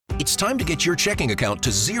It's time to get your checking account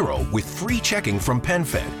to zero with free checking from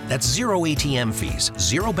PenFed. That's zero ATM fees,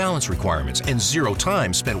 zero balance requirements, and zero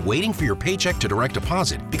time spent waiting for your paycheck to direct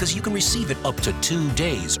deposit because you can receive it up to 2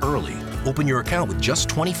 days early. Open your account with just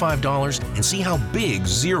 $25 and see how big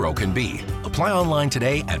zero can be. Apply online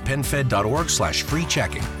today at PenFed.org/free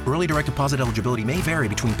checking. Early direct deposit eligibility may vary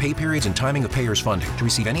between pay periods and timing of payer's funding. To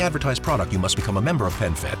receive any advertised product, you must become a member of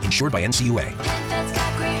PenFed, insured by NCUA. PenFed's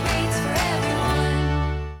got great rates for everyone.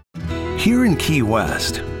 Here in Key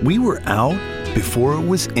West, we were out before it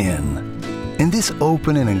was in. In this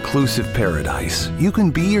open and inclusive paradise, you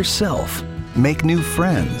can be yourself, make new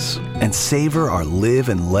friends, and savor our live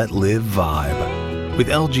and let live vibe. With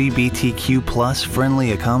LGBTQ+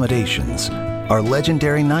 friendly accommodations, our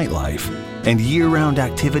legendary nightlife, and year-round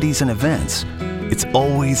activities and events, it's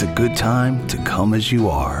always a good time to come as you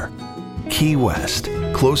are. Key West,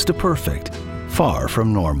 close to perfect, far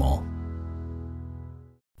from normal.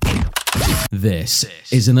 This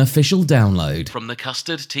is an official download from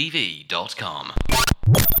thecustardtv.com.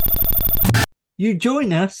 You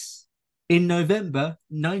join us in November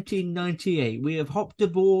 1998. We have hopped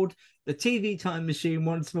aboard the TV time machine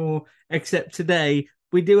once more, except today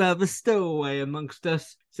we do have a stowaway amongst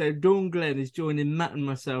us. So Dawn Glen is joining Matt and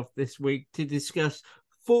myself this week to discuss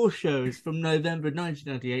 4 shows from November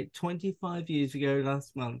 1998, 25 years ago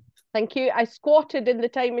last month. Thank you. I squatted in the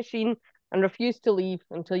time machine and refused to leave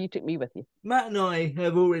until you took me with you. Matt and I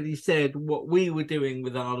have already said what we were doing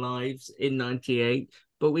with our lives in 98,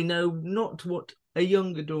 but we know not what a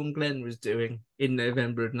younger Dawn Glen was doing in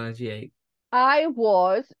November of 98. I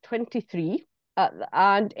was 23,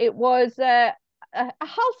 and it was a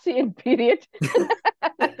halcyon period.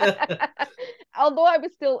 Although I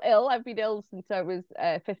was still ill, I've been ill since I was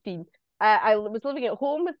 15. I was living at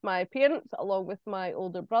home with my parents, along with my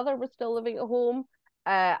older brother was still living at home.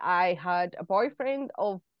 I had a boyfriend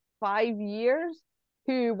of 5 years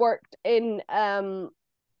who worked in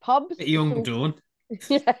pubs. Young Dawn.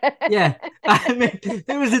 Yeah, I mean,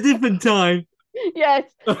 it was a different time.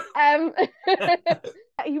 Yes.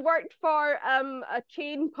 He worked for a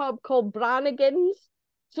chain pub called Brannigan's.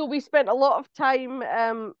 So we spent a lot of time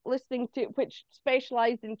listening to, which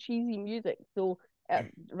specialised in cheesy music. So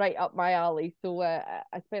right up my alley. So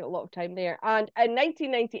I spent a lot of time there. And in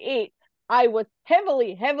 1998, I was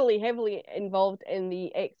heavily involved in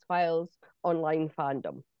the X-Files online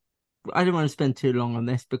fandom. I don't want to spend too long on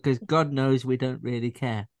this because God knows we don't really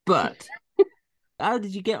care. But how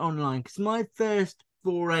did you get online? Because my first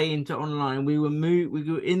foray into online, we were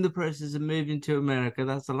in the process of moving to America.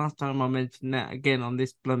 That's the last time I mentioned that again on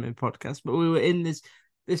this blooming podcast. But we were in this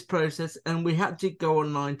process, and we had to go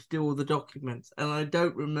online to do all the documents. And I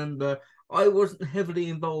don't remember. I wasn't heavily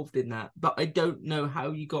involved in that, but I don't know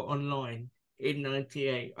how you got online in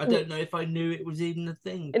 98. I don't know if I knew it was even a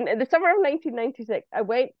thing. In the summer of 1996, I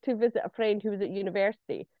went to visit a friend who was at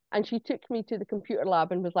university, and she took me to the computer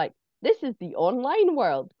lab and was like, "This is the online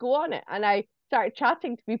world, go on it." And I started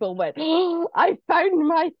chatting to people and went, "Oh, I found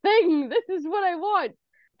my thing, this is what I want."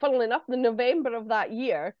 Funnily enough, in November of that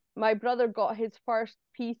year, my brother got his first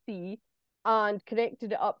PC and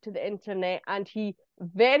connected it up to the internet, and he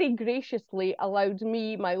very graciously allowed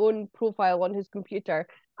me my own profile on his computer,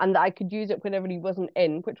 and that I could use it whenever he wasn't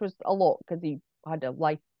in, which was a lot because he had a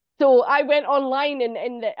life. So I went online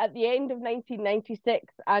at the end of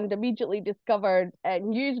 1996 and immediately discovered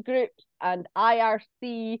news groups and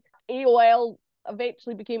IRC, AOL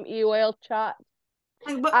eventually became AOL chat.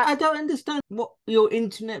 But I don't understand what your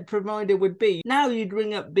internet provider would be. Now you'd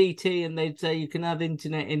ring up BT and they'd say you can have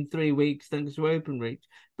internet in 3 weeks thanks to OpenReach.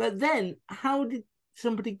 But then how did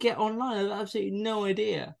somebody get online? I have absolutely no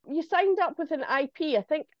idea. You signed up with an IP. I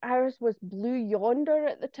think ours was Blue Yonder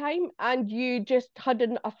at the time, and you just had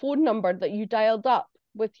a phone number that you dialed up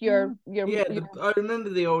with your I remember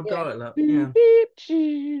the old dial-up. Yeah.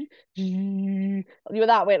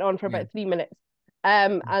 That went on for about 3 minutes.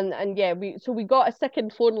 We got a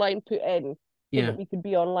second phone line put in so that we could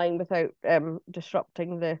be online without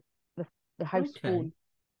disrupting the house phone.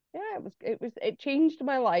 Yeah, it changed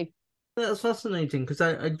my life. That's fascinating because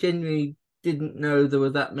I genuinely didn't know there were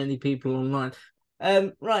that many people online.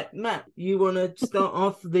 Right, Matt, you want to start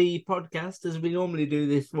off the podcast as we normally do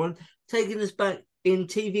this one, taking us back in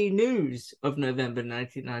TV news of November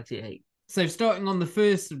 1998. So starting on the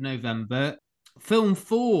 1st of November, Film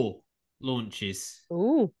 4 launches.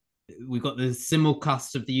 Ooh. We've got the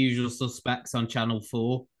simulcast of The Usual Suspects on Channel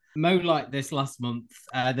 4. Mo like this last month,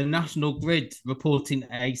 the National Grid reporting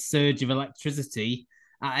a surge of electricity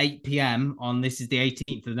at 8 p.m. on this is the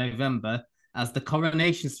 18th of November as the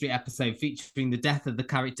Coronation Street episode featuring the death of the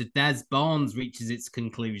character Des Barnes reaches its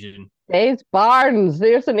conclusion. Des Barnes.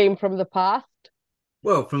 There's a name from the past.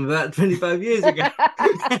 Well, from about 25 years ago.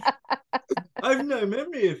 I've no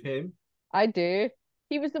memory of him. I do.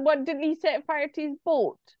 He was the one, didn't he set fire to his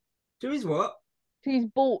boat? To his what? To his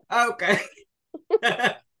boat. Okay.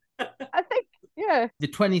 I think, yeah. The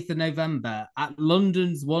 20th of November, at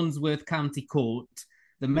London's Wandsworth County Court,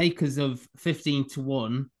 the makers of 15 to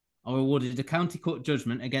 1 are awarded a county court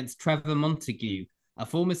judgment against Trevor Montague, a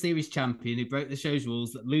former series champion who broke the show's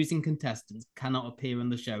rules that losing contestants cannot appear on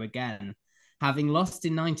the show again. Having lost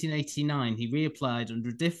in 1989, he reapplied under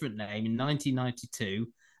a different name in 1992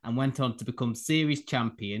 and went on to become series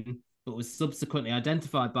champion, but was subsequently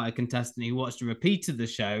identified by a contestant who watched a repeat of the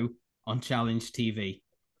show on Challenge TV.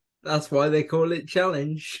 That's why they call it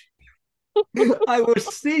Challenge. I will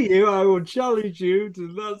see you. I will challenge you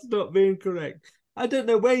to that's not being correct. I don't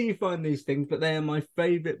know where you find these things, but they are my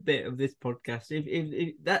favourite bit of this podcast.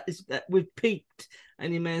 If that we've peaked,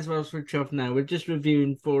 and you may as well switch off now. We're just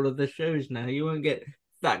reviewing 4 of the shows now. You won't get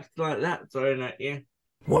facts like that thrown at you.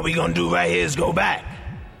 What we gonna do right here is go back.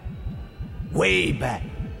 Way back.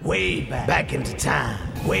 Way back. Back into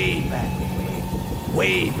time. Way back.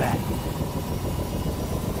 Way back.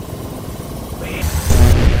 Way back.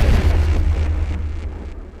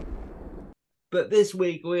 But this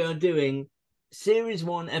week we are doing Series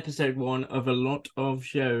 1, Episode 1 of a lot of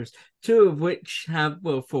shows, 2 of which have,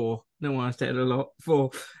 well, 4. No, I said a lot.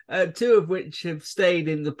 4. 2 of which have stayed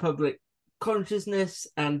in the public consciousness,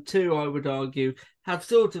 and 2, I would argue, have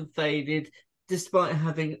sort of faded, despite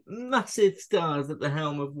having massive stars at the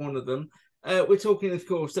helm of one of them. We're talking, of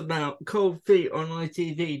course, about Cold Feet on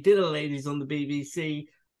ITV, Dinner Ladies on the BBC.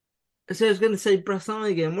 So I was going to say Brass Eye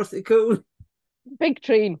again. What's it called? Big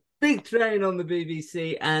Train. Big Train on the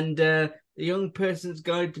BBC, and The Young Person's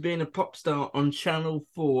Guide to Being a Pop Star on Channel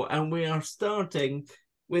 4. And we are starting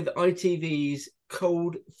with ITV's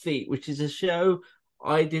Cold Feet, which is a show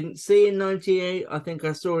I didn't see in 98. I think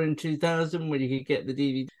I saw in 2000 when you could get the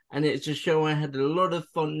DVD. And it's a show I had a lot of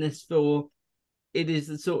fondness for. It is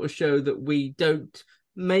the sort of show that we don't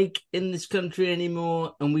make in this country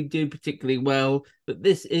anymore, and we do particularly well. But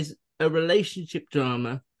this is a relationship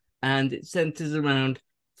drama, and it centers around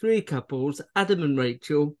 3 couples, Adam and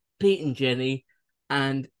Rachel, Pete and Jenny,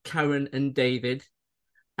 and Karen and David.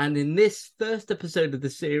 And in this first episode of the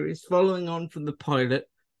series, following on from the pilot,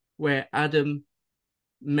 where Adam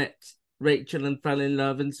met Rachel and fell in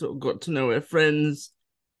love and sort of got to know her friends,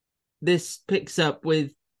 this picks up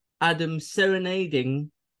with Adam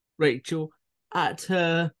serenading Rachel at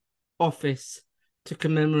her office to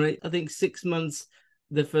commemorate, I think, 6 months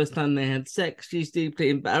the first time they had sex. She's deeply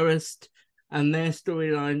embarrassed, and their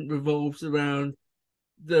storyline revolves around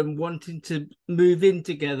them wanting to move in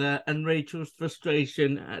together and Rachel's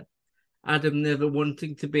frustration at Adam never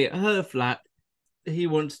wanting to be at her flat. He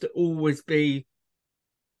wants to always be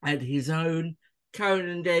at his own. Karen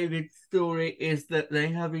and David's story is that they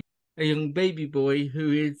have a young baby boy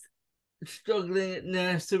who is struggling at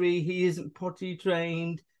nursery. He isn't potty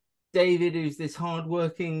trained. David, who's this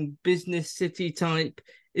hardworking business city type,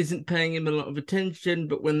 isn't paying him a lot of attention,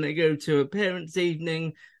 but when they go to a parents'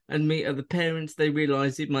 evening and meet other parents, they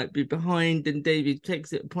realise he might be behind, and David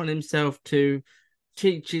takes it upon himself to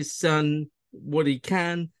teach his son what he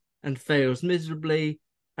can and fails miserably.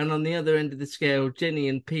 And on the other end of the scale, Jenny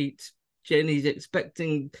and Pete. Jenny's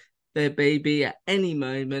expecting their baby at any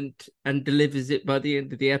moment and delivers it by the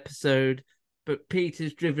end of the episode, but Pete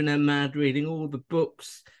has driven her mad reading all the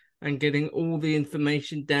books and getting all the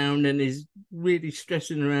information down, and is really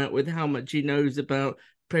stressing her out with how much he knows about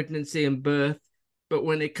pregnancy and birth. But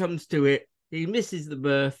when it comes to it, he misses the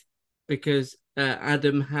birth because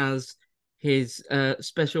Adam has his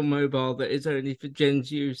special mobile that is only for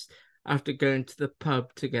Jen's use after going to the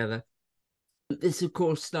pub together. This, of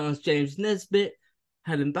course, stars James Nesbitt,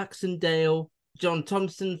 Helen Baxendale, John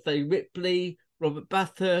Thompson, Faye Ripley, Robert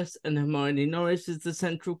Bathurst, and Hermione Norris as the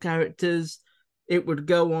central characters. It would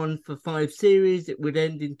go on for 5 series. It would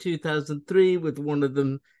end in 2003 with one of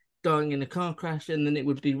them dying in a car crash, and then it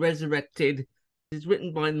would be resurrected. It's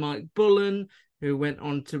written by Mike Bullen, who went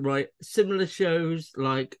on to write similar shows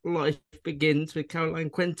like Life Begins with Caroline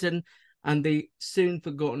Quentin and the soon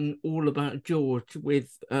forgotten All About George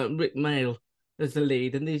with Rick Mail as the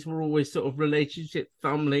lead. And these were always sort of relationship,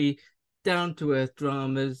 family, down-to-earth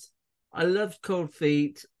dramas. I loved Cold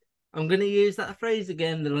Feet. I'm going to use that phrase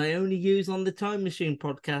again that I only use on the Time Machine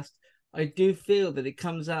podcast. I do feel that it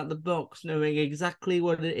comes out of the box knowing exactly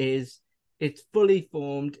what it is. It's fully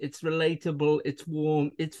formed, it's relatable, it's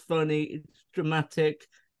warm, it's funny, it's dramatic.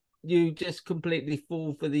 You just completely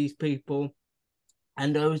fall for these people.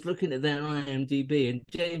 And I was looking at their IMDb, and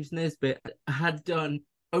James Nesbitt had done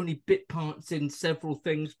only bit parts in several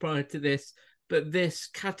things prior to this, but this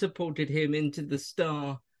catapulted him into the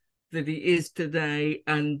star that he is today.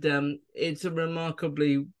 And it's a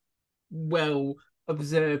remarkably well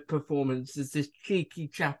observed performance. There's this cheeky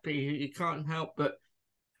chappy who you can't help but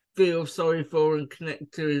feel sorry for and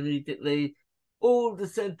connect to immediately. All the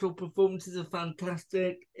central performances are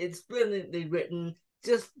fantastic. It's brilliantly written,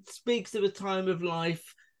 just speaks of a time of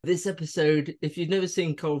life. This episode, if you've never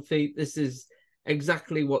seen Cold Feet, this is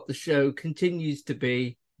exactly what the show continues to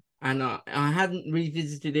be. And I hadn't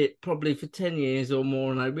revisited it probably for 10 years or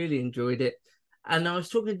more, and I really enjoyed it. And I was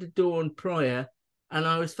talking to Dawn prior, and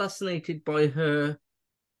I was fascinated by her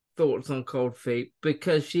thoughts on Cold Feet,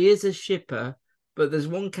 because she is a shipper, but there's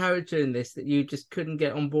one character in this that you just couldn't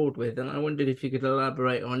get on board with, and I wondered if you could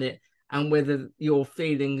elaborate on it and whether your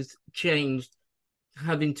feelings changed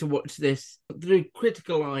having to watch this through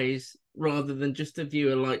critical eyes rather than just a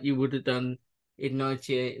viewer like you would have done in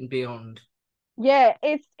 98 and beyond. Yeah,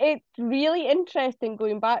 it's really interesting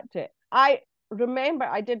going back to it. I remember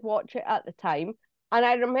I did watch it at the time, and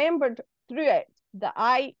I remembered through it that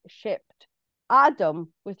I shipped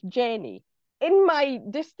Adam with Jenny. In my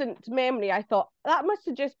distant memory, I thought that must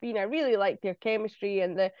have just been, I really liked their chemistry,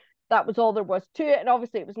 and that was all there was to it. And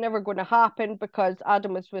obviously it was never going to happen because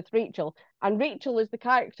Adam was with Rachel, and Rachel is the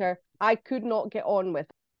character I could not get on with.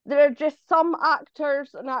 There are just some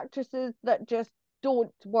actors and actresses that just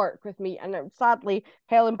don't work with me, and sadly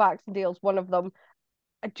Helen Baxendale's one of them.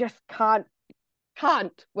 I just can't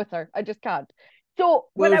with her. I just can't. So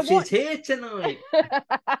when she's here tonight.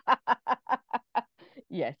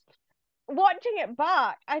 Yes. Watching it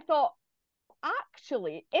back, I thought,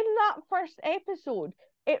 actually, in that first episode,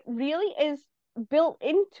 it really is built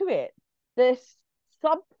into it, this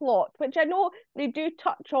subplot, which I know they do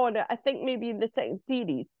touch on it, I think maybe in the second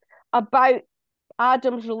series, about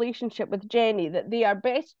Adam's relationship with Jenny, that they are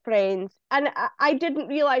best friends. And I didn't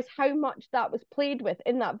realize how much that was played with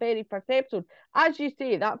in that very first episode. As you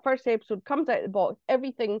say, that first episode comes out of the box,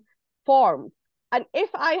 everything forms. And if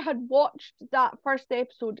I had watched that first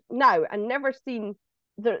episode now and never seen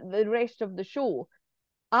the rest of the show,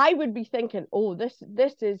 I would be thinking, oh, this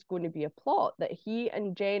is going to be a plot that he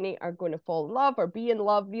and Jenny are going to fall in love or be in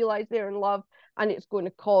love, realize they're in love, and it's going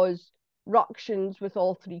to cause ructions with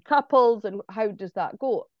all three couples, and how does that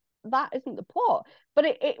go? That isn't the plot. But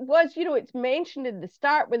it was, it's mentioned in the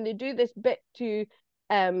start when they do this bit to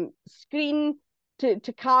screen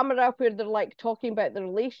to camera where they're like talking about the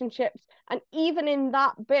relationships. And even in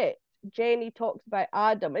that bit, Jenny talks about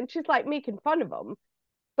Adam and she's like making fun of him.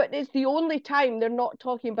 But it's the only time they're not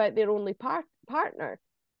talking about their only partner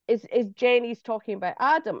is Jenny's talking about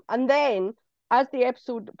Adam. And then as the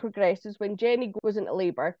episode progresses, when Jenny goes into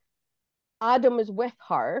labor, Adam is with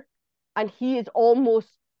her and he is almost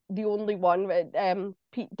the only one.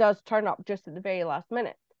 Pete does turn up just at the very last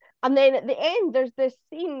minute. And then at the end, there's this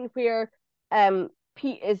scene where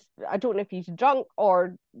Pete is, I don't know if he's drunk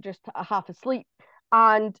or just half asleep,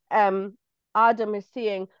 and Adam is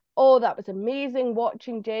saying, oh, that was amazing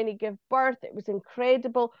watching Jenny give birth. It was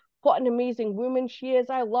incredible. What an amazing woman she is.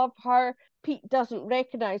 I love her. Pete doesn't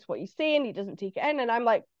recognize what he's saying. He doesn't take it in. And I'm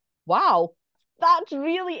like, wow, that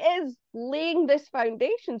really is laying this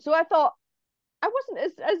foundation. So I thought, I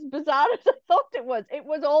wasn't as bizarre as I thought it was. It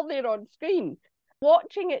was all there on screen.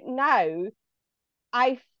 Watching it now,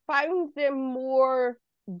 I found them more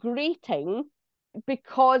grating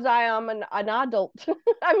because I am an adult.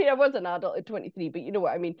 I mean, I was an adult at 23, but you know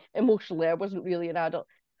what I mean? Emotionally, I wasn't really an adult.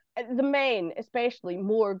 The men, especially,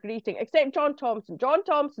 more grating, except John Thompson. John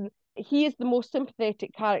Thompson, he is the most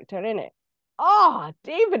sympathetic character in it. Oh,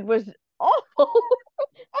 David was awful. I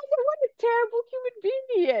said, what a terrible human being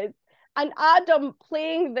he is. And Adam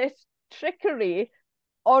playing this trickery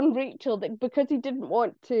on Rachel because he didn't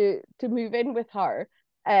want to move in with her.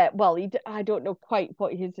 I don't know quite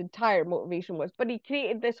what his entire motivation was, but he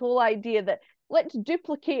created this whole idea that let's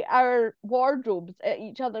duplicate our wardrobes at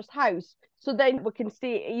each other's house so then we can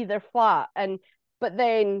stay at either flat. But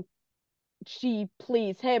then she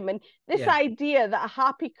plays him, and this idea that a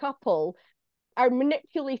happy couple are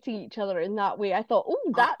manipulating each other in that way, I thought,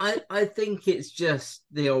 oh, that I think it's just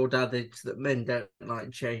the old adage that men don't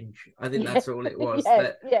like change. I think that's all it was.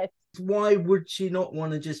 Yes. Why would she not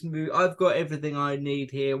want to just move? I've got everything I need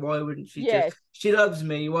here. Why wouldn't she just? She loves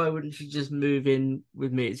me. Why wouldn't she just move in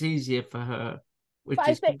with me? It's easier for her, which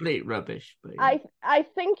is complete rubbish. But yeah. I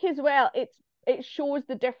think as well, it shows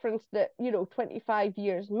the difference that 25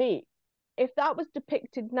 years make. If that was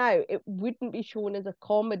depicted now, it wouldn't be shown as a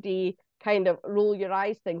comedy kind of roll your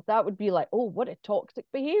eyes things. That would be like, oh, what a toxic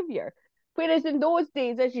behavior. Whereas in those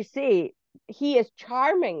days, as you say, he is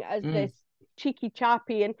charming as this cheeky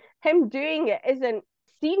chappy, and him doing it isn't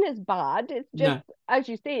seen as bad. It's just, as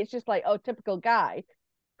you say, it's just like, oh, typical guy.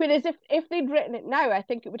 Whereas if they'd written it now, I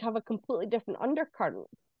think it would have a completely different undercurrent.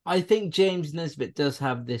 I think James Nesbitt does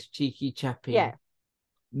have this cheeky chappy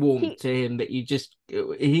warmth to him that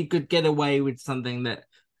he could get away with something that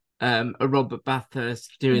a Robert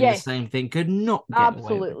Bathurst doing the same thing could not get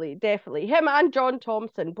absolutely, away with. definitely. Him and John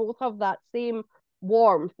Thompson both have that same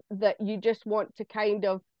warmth that you just want to kind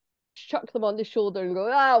of chuck them on the shoulder and go,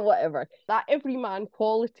 whatever. That everyman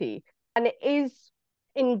quality. And it is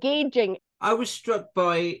engaging. I was struck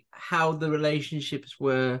by how the relationships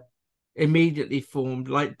were immediately formed,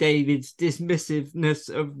 like David's dismissiveness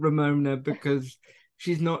of Ramona because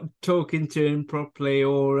she's not talking to him properly,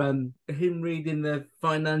 or him reading the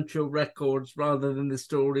financial records rather than the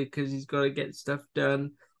story because he's got to get stuff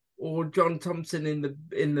done, or John Thompson in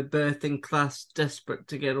the birthing class desperate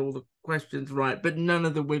to get all the questions right, but none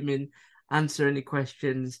of the women answer any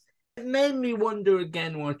questions. It made me wonder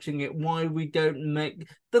again watching it why we don't make...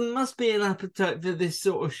 There must be an appetite for this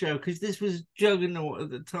sort of show because this was juggernaut at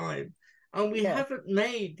the time, and we haven't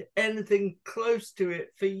made anything close to it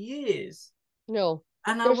for years. No.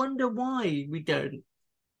 And I wonder why we don't.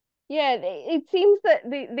 Yeah, it seems that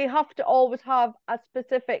they have to always have a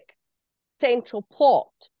specific central plot.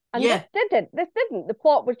 And this didn't. The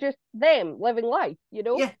plot was just them living life, you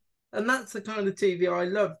know? Yeah, and that's the kind of TV I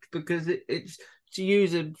loved because it's, to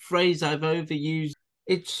use a phrase I've overused,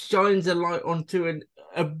 it shines a light onto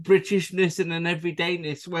a Britishness and an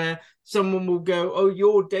everydayness where someone will go, oh,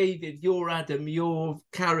 you're David, you're Adam, you're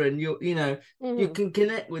Karen, you can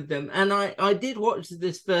connect with them. And I did watch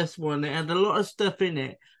this first one. It had a lot of stuff in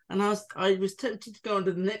it. And I was tempted to go on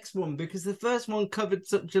to the next one because the first one covered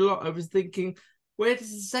such a lot. I was thinking, where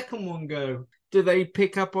does the second one go? Do they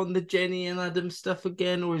pick up on the Jenny and Adam stuff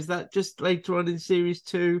again? Or is that just later on in series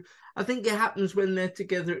 2? I think it happens when they're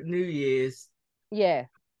together at New Year's. Yeah.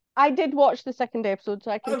 I did watch the second episode,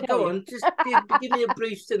 so I can tell you. Go on, just give me a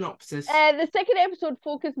brief synopsis. The second episode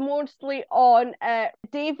focused mostly on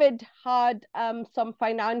David had some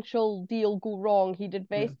financial deal go wrong. He'd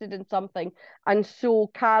invested in something, and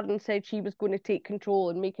so Karen said she was going to take control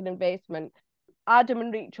and make an investment. Adam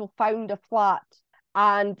and Rachel found a flat,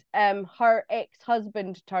 and her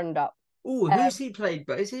ex-husband turned up. Oh, who's he played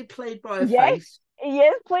by? Is he played by a face? He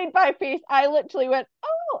is played by a face. I literally went,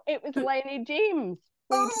 oh, it was Lenny James.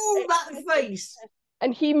 Oh, that face!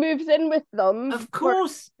 And he moves in with them, of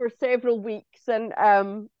course, for several weeks. And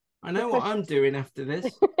I know what I'm doing after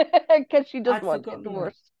this because she doesn't want to get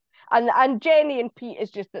divorced. And Jenny and Pete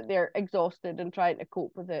is just that they're exhausted and trying to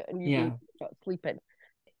cope with it, and you not sleeping.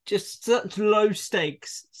 Just such low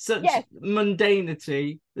stakes, such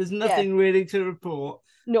mundanity. There's nothing really to report.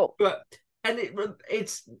 No, and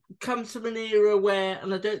it's comes from an era where,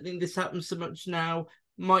 and I don't think this happens so much now,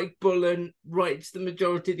 Mike Bullen writes the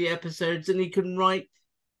majority of the episodes, and he can write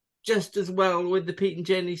just as well with the Pete and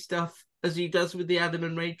Jenny stuff as he does with the Adam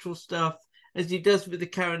and Rachel stuff, as he does with the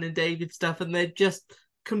Karen and David stuff, and they're just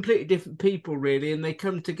completely different people, really, and they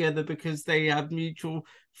come together because they have mutual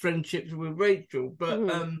friendships with Rachel.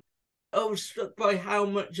 But I was struck by how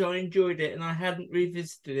much I enjoyed it, and I hadn't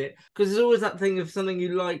revisited it, because there's always that thing of something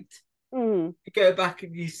you liked. You go back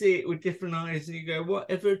and you see it with different eyes and you go,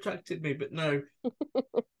 whatever attracted me? But no.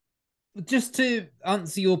 Just to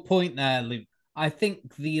answer your point there, Luke, I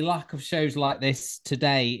think the lack of shows like this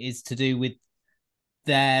today is to do with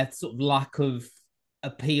their sort of lack of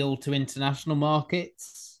appeal to international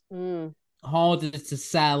markets. Harder to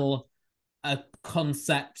sell a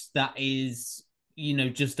concept that is,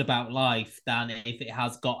 just about life than if it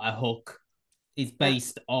has got a hook, is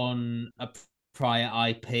based on a prior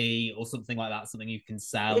IP or something like that, something you can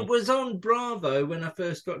sell. It was on Bravo when I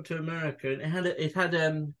first got to America, and it had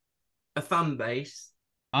a fan base.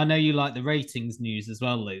 I know you like the ratings news as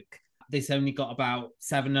well, Luke. This only got about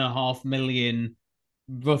 7.5 million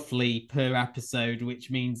roughly per episode, which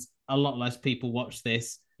means a lot less people watch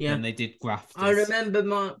this than they did Grafters. I remember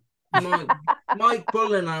Mike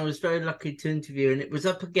Bullen I was very lucky to interview, and it was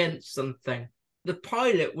up against something. The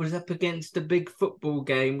pilot was up against a big football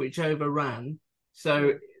game which overran,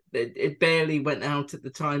 so it barely went out at the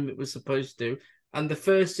time it was supposed to. And the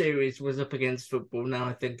first series was up against football. Now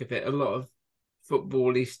I think of it, a lot of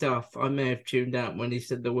football-y stuff. I may have tuned out when he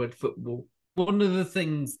said the word football. One of the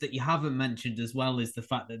things that you haven't mentioned as well is the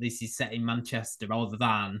fact that this is set in Manchester rather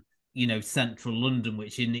than, central London,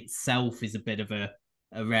 which in itself is a bit of a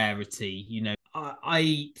rarity.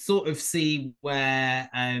 I sort of see where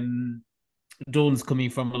Dawn's coming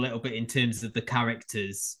from a little bit in terms of the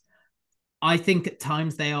characters. I think at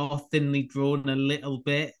times they are thinly drawn a little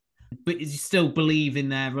bit. but you still believe in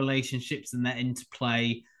their relationships and their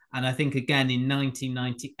interplay. And I think, again, in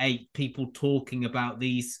 1998, people talking about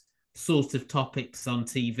these sort of topics on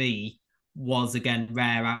TV was, again,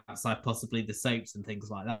 rare outside possibly the soaps and things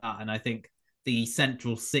like that. And I think the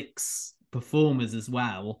Central Six performers as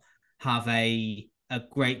well have a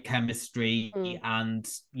great chemistry, and,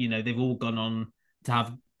 you know, they've all gone on to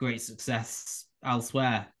have great success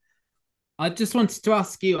elsewhere. I just wanted to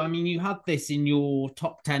ask you, I mean, you had this in your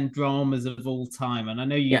top 10 dramas of all time, and I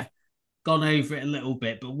know you've gone over it a little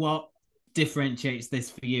bit, but what differentiates this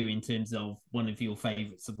for you in terms of one of your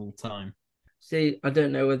favourites of all time? See, I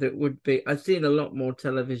don't know whether it would be. I've seen a lot more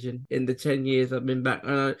television in the 10 years I've been back.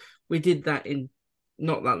 We did that in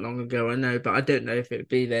not that long ago, I know, but I don't know if it would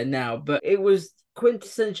be there now. But it was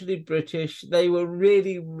quintessentially British. They were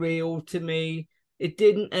really real to me. It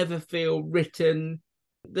didn't ever feel written.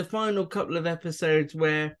 The final couple of episodes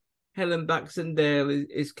where Helen Baxendale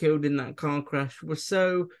is killed in that car crash were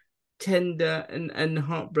so tender and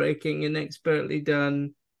heartbreaking and expertly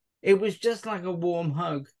done. It was just like a warm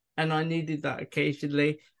hug, and I needed that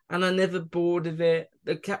occasionally, and I never bored of it.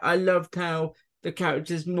 I loved how the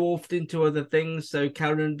characters morphed into other things. So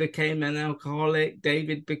Karen became an alcoholic,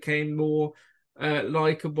 David became more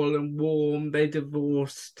likable and warm. They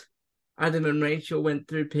divorced. Adam and Rachel went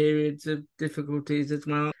through periods of difficulties as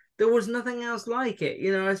well. There was nothing else like it.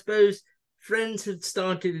 You know, I suppose Friends had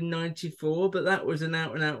started in 94, but that was an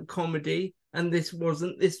out-and-out comedy, and this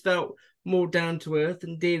wasn't. This felt more down to earth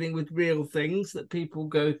and dealing with real things that people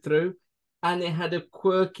go through, and it had a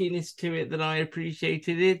quirkiness to it that I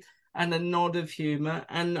appreciated it, and a nod of humour,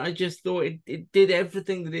 and I just thought it did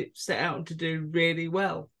everything that it set out to do really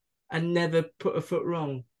well and never put a foot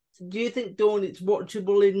wrong. So do you think, Dawn, it's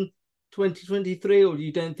watchable in 2023, or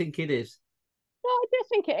you don't think it is? No, I do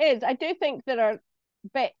think it is. I do think there are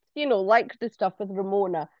bits, you know, like the stuff with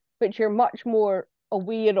Ramona, which you're much more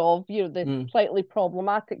aware of, you know, the slightly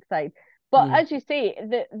problematic side. But as you say,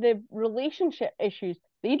 the relationship issues,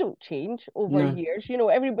 they don't change over years. You know,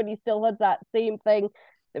 everybody still has that same thing,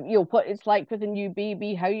 you know, what it's like with a new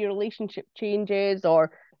baby, how your relationship changes,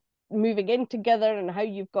 or moving in together and how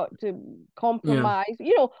you've got to compromise.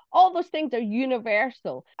 You know, all those things are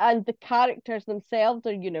universal, and the characters themselves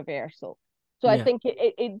are universal. So I think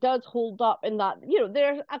it does hold up in that, you know,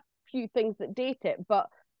 there's a few things that date it, but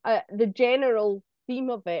the general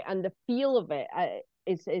theme of it and the feel of it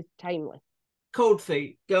is timeless. Cold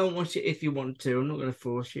Feet, go and watch it if you want to. I'm not going to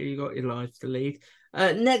force you. You got your life to lead.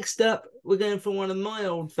 Next up, we're going from one of my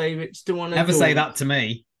old favourites to one of Never say that to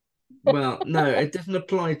me. Well, no, it doesn't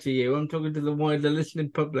apply to you. I'm talking to the wider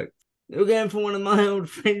listening public. We're going from one of my old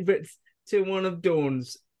favourites to one of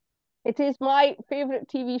Dawn's. It is my favourite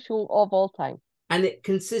TV show of all time. And it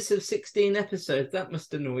consists of 16 episodes. That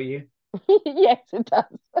must annoy you. Yes, it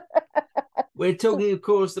does. We're talking, of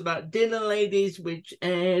course, about Dinner Ladies, which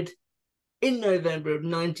aired in November of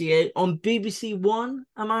 98 on BBC One.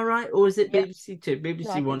 Am I right? Or is it BBC Two?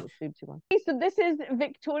 BBC One. BBC One. So this is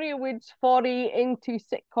Victoria Wood's foray into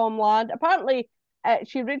sitcom land. Apparently,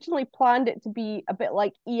 she originally planned it to be a bit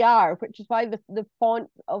like ER, which is why the font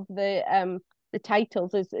of the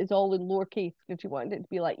titles is all in lowercase, because she wanted it to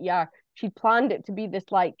be like ER. She planned it to be this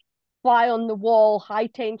like fly on the wall, high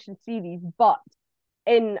tension series, but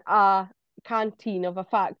in a canteen of a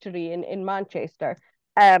factory in Manchester.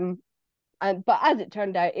 But as it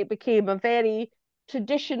turned out, it became a very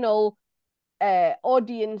traditional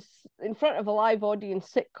audience, in front of a live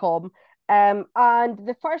audience sitcom. And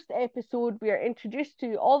the first episode, we are introduced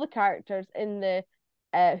to all the characters in the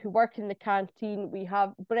who work in the canteen. We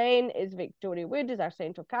have Bren is Victoria Wood, is our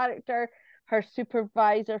central character. Her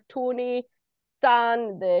supervisor, Tony.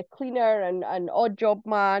 Stan, the cleaner and odd job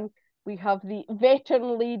man. We have the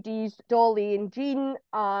veteran ladies, Dolly and Jean,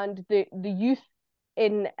 and the youth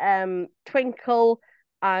in Twinkle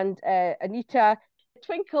and Anita.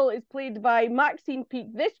 Twinkle is played by Maxine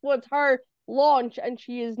Peake. This was her launch, and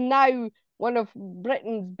she is now one of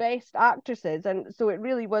Britain's best actresses, and so it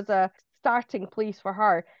really was a starting place for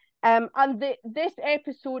her. And this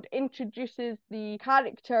episode introduces the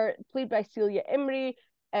character played by Celia Imrie,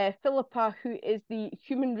 Philippa, who is the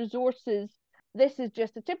human resources. This is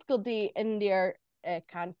just a typical day in their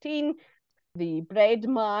canteen. The bread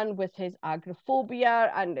man with his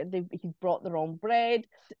agoraphobia, and he's brought the wrong bread.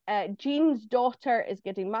 Jean's daughter is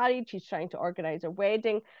getting married. She's trying to organise her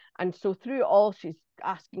wedding, and so through it all, she's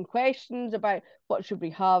asking questions about what should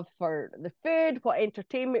we have for the food, what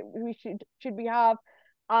entertainment we should we have,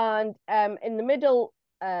 and in the middle,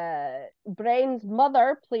 Bren's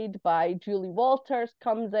mother, played by Julie Walters,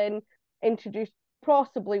 comes in, introduced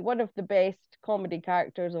possibly one of the best comedy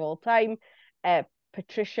characters of all time,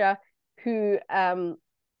 Patricia, who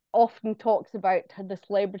often talks about the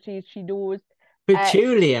celebrities she knows.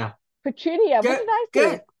 Petunia. Petunia, what did I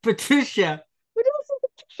say? Patricia. What did I say,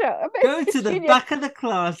 Patricia? I meant Go to the Petunia. back of the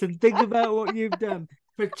class and think about what you've done.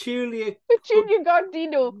 Petunia. Petunia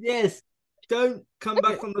Gordino. Yes. Don't come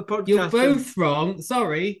back on the podcast. You're both wrong.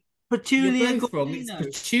 Sorry. Petunia. You're both wrong. It's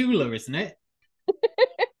Petula, isn't it?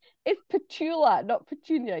 It's Petula, not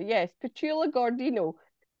Petunia. Yes, Petula Gordino.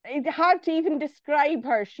 It's hard to even describe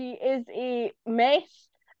her. She is a mess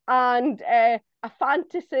and a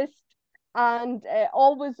fantasist, and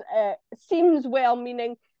always seems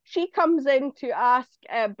well-meaning. She comes in to ask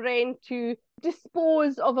Bren to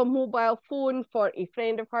dispose of a mobile phone for a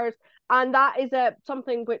friend of hers, and that is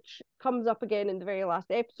something which comes up again in the very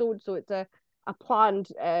last episode, so it's a planned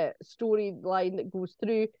storyline that goes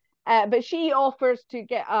through. But she offers to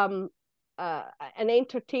get an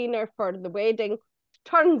entertainer for the wedding.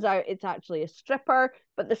 Turns out it's actually a stripper,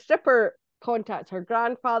 but the stripper contacts her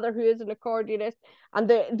grandfather, who is an accordionist, and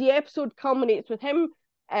the episode culminates with him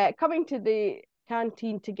coming to the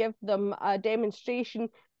canteen to give them a demonstration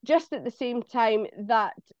just at the same time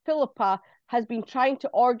that Philippa has been trying to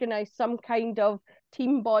organise some kind of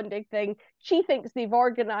team bonding thing. She thinks they've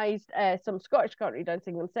organised some Scottish country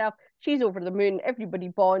dancing themselves. She's over the moon, everybody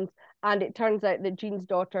bonds, and it turns out that Jean's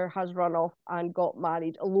daughter has run off and got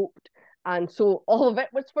married, eloped, and so all of it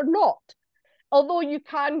was for naught. Although you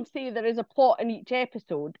can say there is a plot in each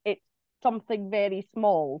episode, it's something very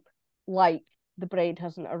small, like the bread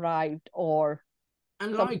hasn't arrived, or...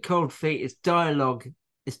 And like Cold Feet, it's dialogue.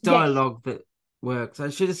 It's dialogue that works. I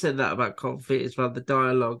should have said that about Cold Feet as well. The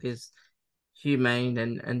dialogue is humane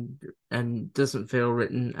and doesn't feel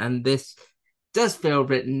written. And this does feel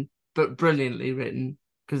written, but brilliantly written,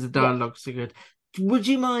 because the dialogue's so good. Would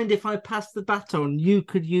you mind if I passed the baton? You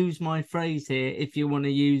could use my phrase here if you want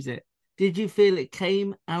to use it. Did you feel it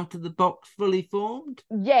came out of the box fully formed?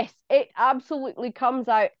 Yes, it absolutely comes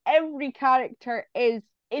out. Every character is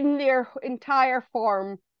in their entire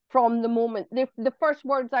form from the moment the first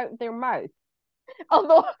words out of their mouth.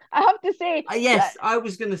 Although I have to say, yes, I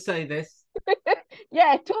was going to say this.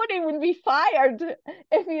 Yeah, Tony would be fired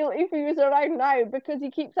if he was around now, because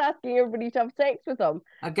he keeps asking everybody to have sex with him.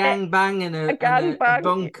 A gangbang and a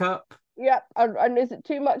bung cup. Yep, and is it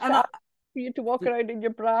too much for you to walk around in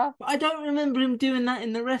your bra? I don't remember him doing that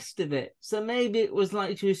in the rest of it. So maybe it was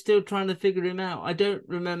like she was still trying to figure him out. I don't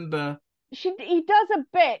remember. He does a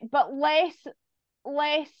bit, but less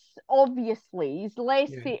obviously. He's less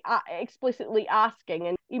explicitly asking,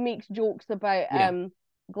 and he makes jokes about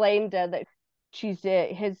Glenda, that she's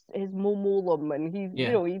his momolum, and he's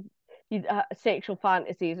sexual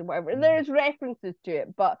fantasies and whatever. And there's references to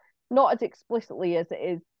it, but not as explicitly as it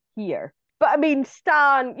is here. But I mean,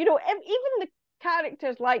 Stan, even the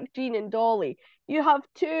characters like Jean and Dolly, you have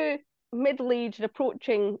two middle-aged,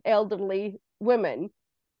 approaching elderly women.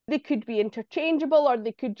 They could be interchangeable, or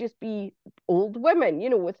they could just be old women,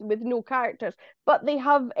 with no characters. But they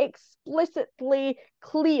have explicitly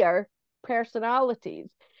clear personalities.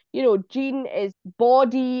 Jean is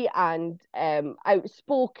bawdy and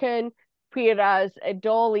outspoken, whereas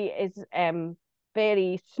Dolly is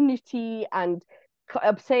very snooty and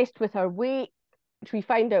obsessed with her weight, which we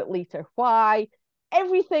find out later why.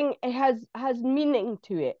 Everything has meaning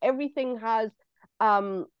to it. Everything has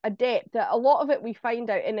a depth. A lot of it we find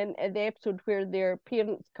out in the episode where their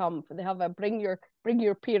parents come. They have a bring your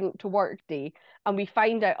parent to work day, and we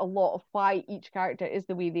find out a lot of why each character is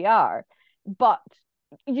the way they are. But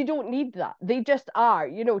you don't need that. They just are.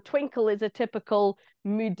 Twinkle is a typical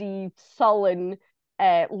moody, sullen,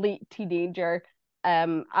 late teenager,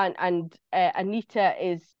 and Anita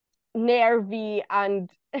is nervy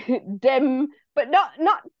and dim, but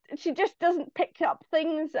not. She just doesn't pick up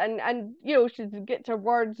things, and she gets her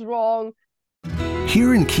words wrong.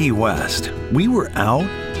 Here in Key West, we were out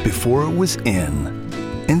before it was in.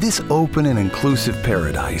 In this open and inclusive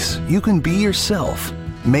paradise, you can be yourself,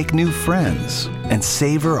 make new friends, and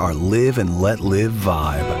savor our live and let live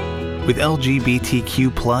vibe. With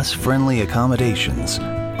LGBTQ plus friendly accommodations,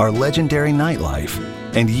 our legendary nightlife,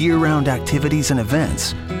 and year-round activities and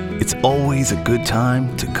events, it's always a good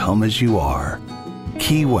time to come as you are.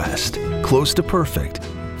 Key West, close to perfect,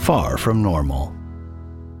 far from normal.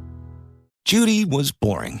 Judy was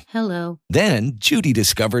boring. Hello. Then Judy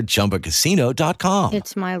discovered ChumbaCasino.com.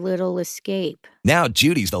 It's my little escape. Now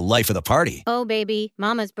Judy's the life of the party. Oh, baby,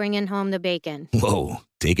 mama's bringing home the bacon. Whoa,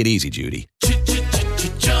 take it easy, Judy.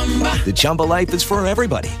 The Chumba life is for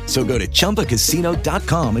everybody. So go to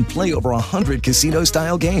ChumbaCasino.com and play over 100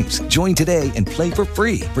 casino-style games. Join today and play for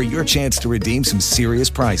free for your chance to redeem some serious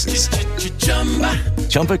prizes.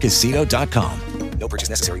 ChumbaCasino.com. No purchase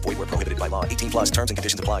necessary. Void where prohibited by law. 18 plus terms and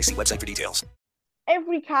conditions apply. See website for details.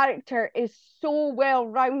 Every character is so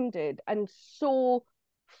well-rounded and so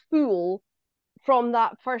full from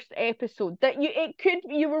that first episode that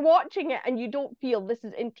you were watching it and you don't feel this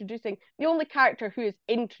is introducing. The only character who is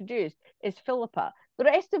introduced is Philippa. The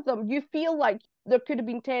rest of them, you feel like there could have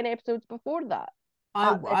been 10 episodes before that.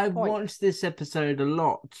 I've watched this episode a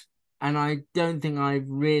lot, and I don't think I've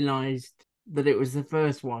realised that it was the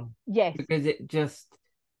first one. Yes. Because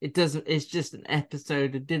it's just an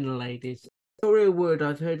episode of Dinner Ladies. Victoria Wood,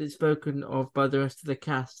 I've heard it spoken of by the rest of the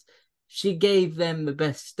cast. She gave them the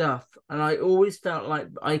best stuff, and I always felt like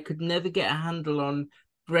I could never get a handle on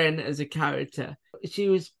Bren as a character. She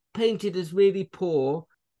was painted as really poor.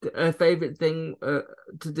 Her favourite thing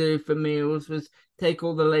to do for meals was take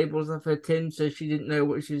all the labels off her tin so she didn't know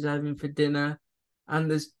what she was having for dinner.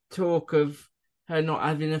 And there's talk of her not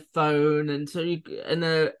having a phone, and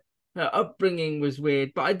her upbringing was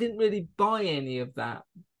weird. But I didn't really buy any of that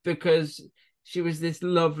because she was this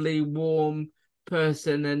lovely, warm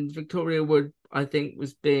person, and Victoria Wood, I think,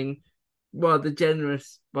 was being rather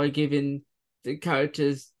generous by giving the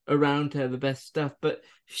characters around her the best stuff. But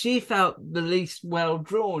she felt the least well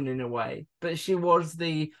drawn in a way, but she was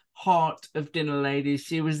the heart of Dinner Ladies.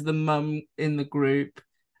 She was the mum in the group,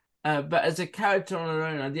 but as a character on her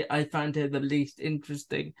own, I found her the least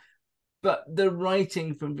interesting. But the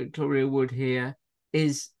writing from Victoria Wood here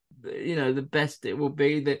is, the best it will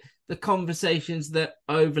be. The conversations that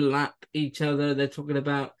overlap each other. They're talking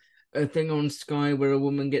about a thing on Sky where a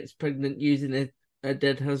woman gets pregnant using a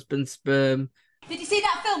dead husband's sperm. Did you see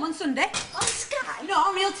that film on Sunday? On Sky? No,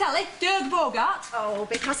 on real telly. Dirk Bogart. Oh,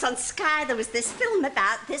 because on Sky there was this film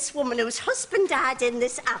about this woman whose husband died in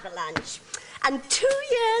this avalanche. And 2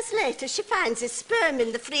 years later, she finds his sperm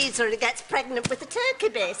in the freezer and gets pregnant with a turkey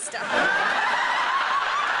baster.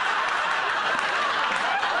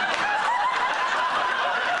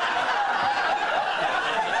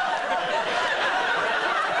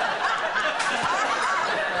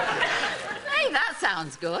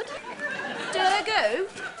 Sounds good. Durgo?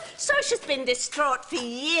 So she's been distraught for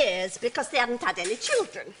years because they haven't had any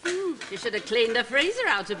children. You should have cleaned the freezer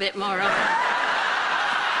out a bit more often.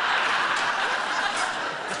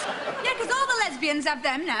 Yeah, because all the lesbians have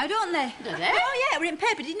them now, don't they? Do they? Oh, yeah, we're in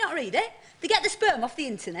paper. Did you not read it? They get the sperm off the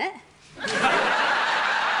internet.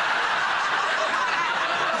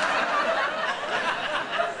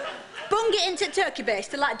 Bung it into turkey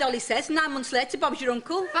baster, like Dolly says. 9 months later, Bob's your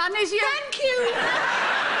uncle. Fanny's your... Thank you.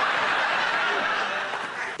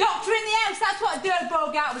 Doctor in the house, that's what Dirk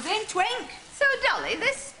Bogart was in, twink. So, Dolly,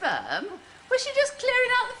 this sperm, was she just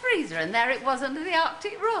clearing out the freezer and there it was under the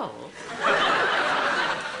Arctic roll?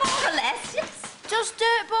 More or less, yes. Does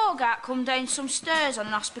Dirk Bogart come down some stairs on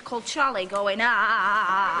an hospital trolley going,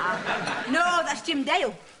 ah? No, that's Jim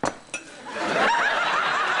Dale.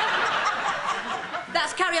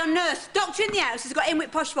 That's Carry On Nurse. Doctor in the house has got in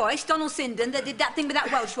with posh voice, Donald Sinden, that did that thing with that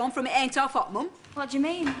Welsh one from It Ain't Off Hot Mum. What do you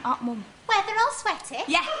mean, hot mum? Where they're all sweaty?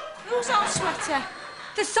 Yeah. Who's all sweater?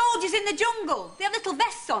 The soldiers in the jungle. They have little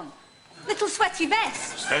vests on. Little sweaty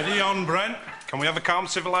vests. Steady on, Brent. Can we have a calm,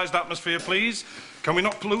 civilised atmosphere, please? Can we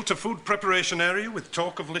not pollute a food preparation area with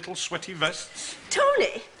talk of little sweaty vests?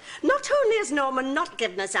 Tony, not only has Norman not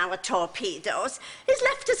given us our torpedoes, he's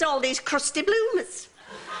left us all these crusty bloomers.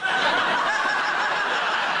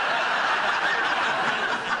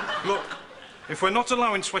 Look, if we're not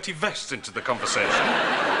allowing sweaty vests into the conversation,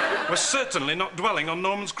 we're certainly not dwelling on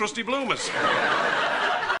Norman's crusty bloomers.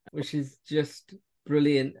 Which is just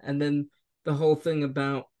brilliant. And then the whole thing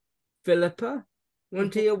about Philippa.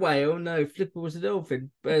 Wasn't he a whale? No, Flipper was a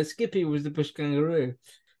dolphin. Skippy was the bush kangaroo.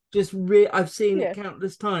 I've seen it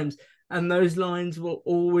countless times. And those lines will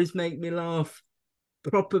always make me laugh.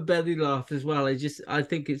 Proper belly laugh as well. I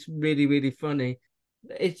think it's really, really funny.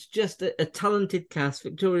 It's just a talented cast.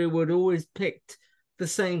 Victoria Wood always picked the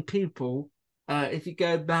same people. If you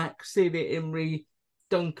go back, Celia Imrie,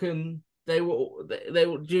 Duncan, they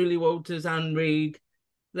were Julie Walters, Anne Reid.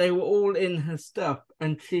 They were all in her stuff,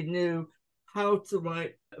 and she knew how to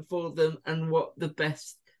write for them and what the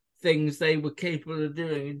best things they were capable of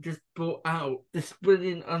doing, and just brought out this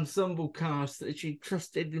brilliant ensemble cast that she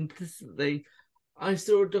trusted implicitly. I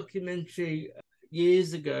saw a documentary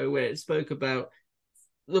years ago where it spoke about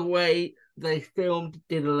the way they filmed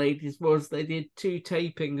Dinner Ladies was they did 2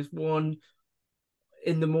 tapings, one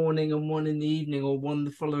in the morning and one in the evening, or one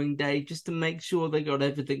the following day, just to make sure they got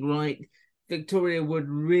everything right. Victoria Wood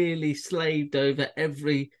really slaved over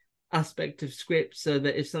every aspect of script so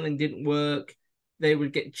that if something didn't work, they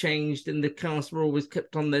would get changed, and the cast were always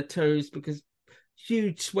kept on their toes because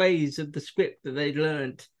huge swathes of the script that they'd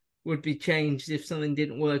learnt would be changed if something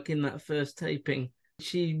didn't work in that first taping.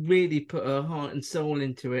 She really put her heart and soul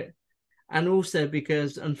into it. And also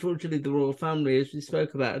because, unfortunately, the royal family, as we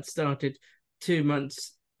spoke about, had started 2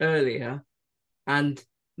 months earlier and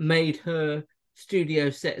made her studio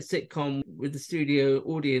set sitcom with the studio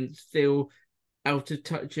audience feel out of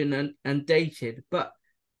touch and dated. But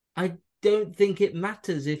I don't think it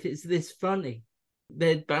matters if it's this funny.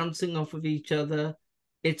 They're bouncing off of each other.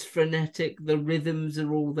 It's frenetic. The rhythms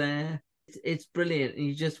are all there. It's brilliant. And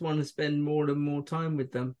you just want to spend more and more time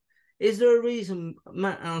with them. Is there a reason,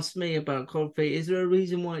 Matt asked me about Cold Feet, is there a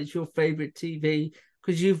reason why it's your favourite TV?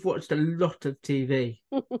 Because you've watched a lot of TV.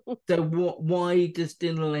 So why does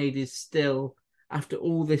Dinner Ladies still, after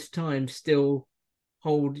all this time, still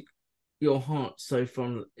hold your heart so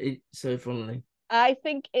fondly? I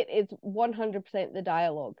think it is 100% the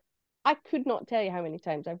dialogue. I could not tell you how many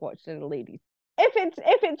times I've watched Dinner Ladies. If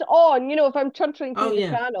it's on, if I'm chuntering through the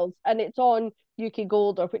channels and it's on UK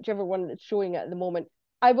Gold or whichever one that's showing it at the moment,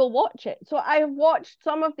 I will watch it. So I have watched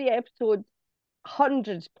some of the episodes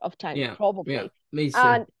hundreds of times, probably. Yeah, me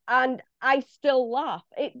too. And I still laugh.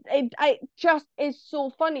 It just is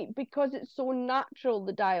so funny because it's so natural,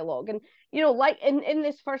 the dialogue. And like in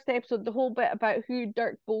this first episode, the whole bit about who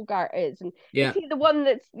Dirk Bogart is, and is he the one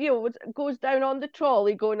that's goes down on the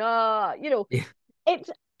trolley going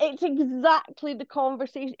it's exactly the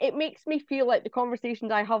conversation. It makes me feel like the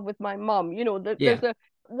conversations I have with my mum. There's a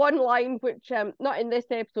one line which not in this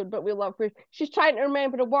episode but we love, where she's trying to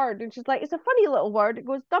remember a word and she's like, it's a funny little word, it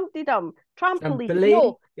goes dumpty dum,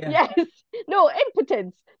 trampoline. Yes, no,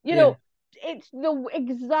 impotence. It's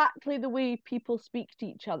exactly the way people speak to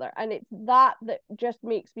each other, and it's that just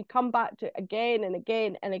makes me come back to it again and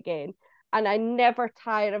again and again, and I never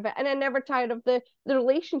tire of it, and I never tire of the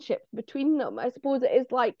relationships between them. I suppose it is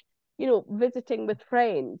like visiting with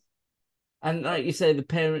friends. And like you say, the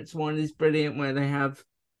parents one is brilliant, where they have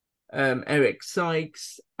Eric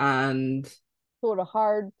Sykes and Dora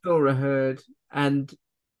Hurd, and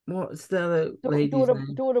what's the other lady's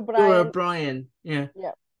name? Dora Bryan. Yeah.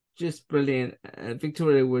 Just brilliant.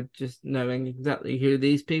 Victoria Wood, just knowing exactly who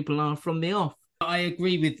these people are from the off. I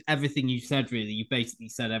agree with everything you said, really. You basically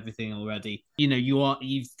said everything already. You are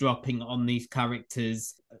eavesdropping on these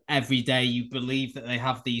characters every day. You believe that they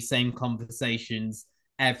have these same conversations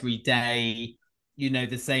every day.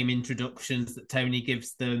 The same introductions that Tony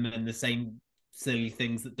gives them and the same silly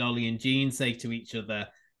things that Dolly and Jean say to each other.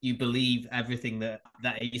 You believe everything that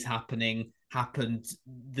is happened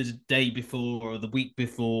the day before or the week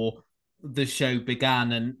before the show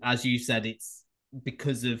began. And as you said, it's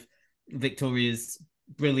because of Victoria's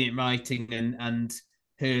brilliant writing and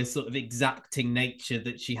her sort of exacting nature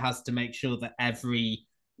that she has to make sure that every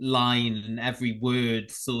line and every word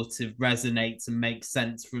sort of resonates and makes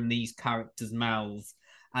sense from these characters' mouths.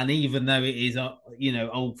 And even though it is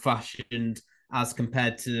old-fashioned as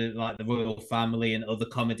compared to like the royal family and other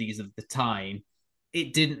comedies of the time,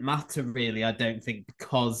 it didn't matter really, I don't think,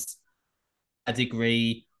 because a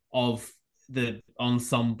degree of the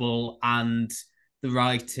ensemble and the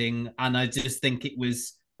writing. And I just think it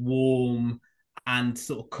was warm and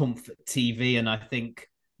sort of comfort TV. And I think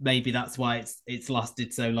maybe that's why it's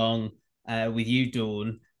lasted so long with you,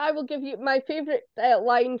 Dawn. I will give you my favourite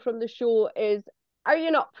line from the show is, "Are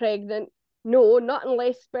you not pregnant? No, not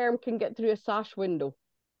unless sperm can get through a sash window."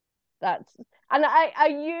 And I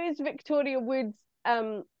use Victoria Wood's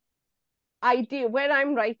idea when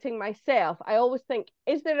I'm writing myself. I always think,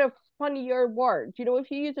 is there a funnier word?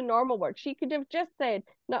 If you use a normal word, she could have just said,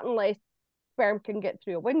 "Not unless sperm can get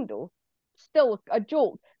through a window." Still a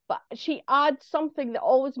joke, but she adds something that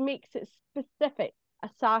always makes it specific, a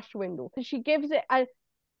sash window. She gives it a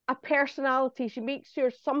personality. She makes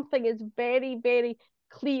sure something is very, very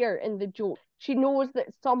clear in the joke. She knows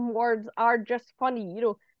that some words are just funny.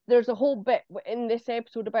 There's a whole bit in this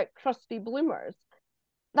episode about crusty bloomers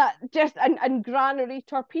that just and granary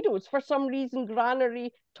torpedoes. For some reason,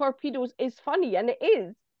 granary torpedoes is funny, and it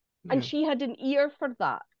is. And she had an ear for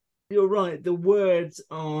that. You're right. The words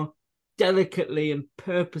are delicately and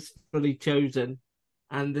purposefully chosen,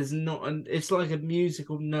 and there's not it's like a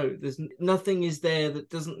musical note. There's nothing is there that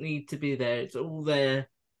doesn't need to be there. It's all there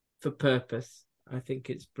for purpose. I think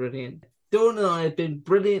it's brilliant. Dawn and I have been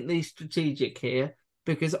brilliantly strategic here,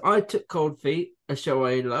 because I took Cold Feet, a show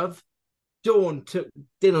I love. Dawn took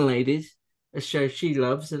Dinner Ladies, a show she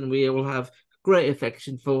loves and we all have great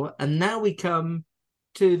affection for. And now we come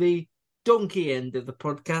to the donkey end of the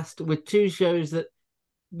podcast with two shows that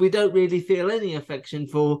we don't really feel any affection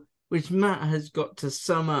for, which Matt has got to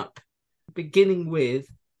sum up, beginning with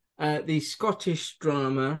the Scottish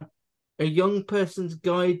drama A Young Person's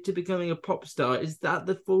Guide to Becoming a Pop Star. Is that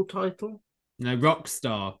the full title? No,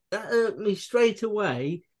 Rockstar. That irked me straight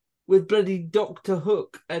away with bloody Dr.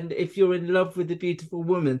 Hook and If You're in Love with a Beautiful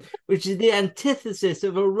Woman, which is the antithesis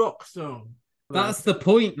of a rock song. That's the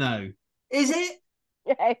point, though. Is it?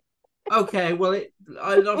 Yeah. Okay, well,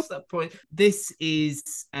 I lost that point. This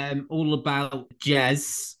is all about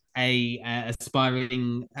Jez, a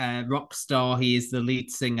aspiring rock star. He is the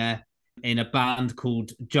lead singer in a band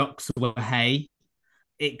called Stowaway.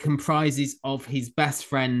 It comprises of his best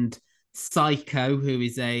friend, Psycho, who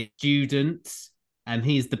is a student, and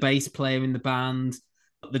he is the bass player in the band.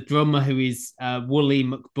 The drummer, who is Wooly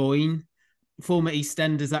McBoyne. Former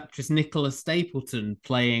EastEnders actress Nicola Stapleton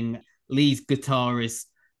playing lead guitarist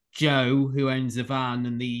Joe, who owns a van.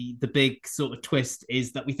 And the big sort of twist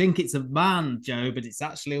is that we think it's a man, Joe, but it's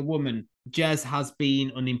actually a woman. Jez has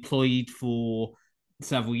been unemployed for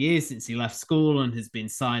several years since he left school and has been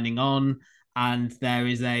signing on. And there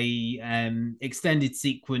is a extended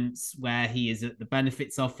sequence where he is at the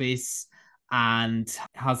benefits office and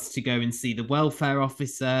has to go and see the welfare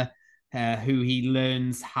officer, who he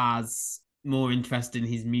learns has more interest in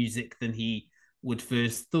his music than he would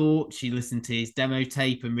first thought. She listened to his demo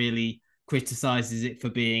tape and really criticizes it for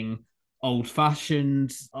being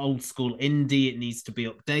old-fashioned, old-school indie. It needs to be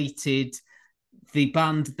updated. The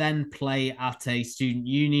band then play at a student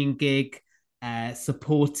union gig,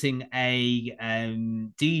 supporting a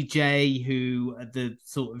DJ who, the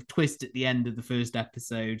sort of twist at the end of the first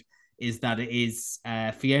episode is that it is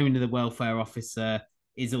Fiona, the welfare officer,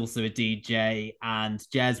 is also a DJ, and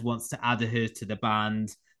Jez wants to add her to the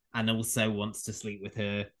band and also wants to sleep with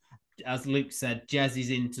her. As Luke said, Jez is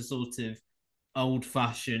into sort of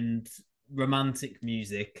old-fashioned romantic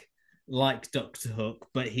music like Dr. Hook,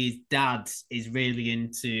 but his dad is really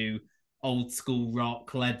into old school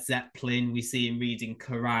rock, Led Zeppelin. We see him reading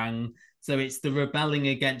Kerrang. So it's the rebelling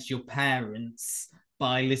against your parents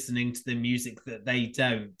by listening to the music that they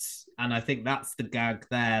don't. And I think that's the gag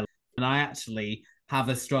there. And I actually have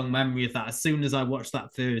a strong memory of that. As soon as I watched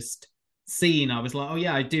that first scene, I was like, oh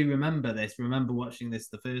yeah, I do remember this. Remember watching this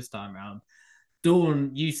the first time around.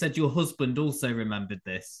 Dawn, you said your husband also remembered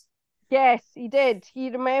this. Yes, he did. He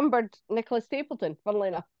remembered Nicola Stapleton, funnily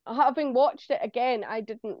enough. Having watched it again, I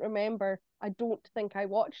didn't remember. I don't think I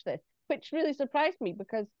watched this, which really surprised me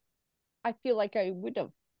because I feel like I would have.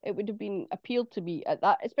 It would have been appealed to me at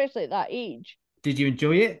that, especially at that age. Did you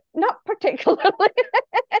enjoy it? Not particularly.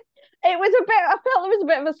 It was a bit, I felt it was a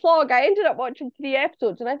bit of a slog. I ended up watching 3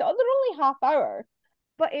 episodes and I thought, oh, they're only half hour.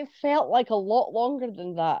 But it felt like a lot longer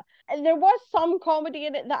than that. And there was some comedy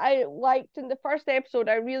in it that I liked. In the first episode,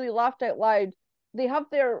 I really laughed out loud. They have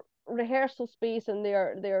their rehearsal space and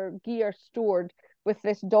their gear stored with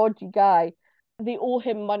this dodgy guy. They owe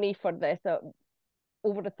him money for this,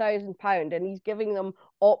 over £1,000, and he's giving them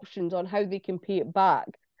options on how they can pay it back.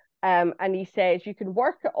 And he says, you can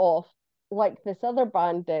work it off like this other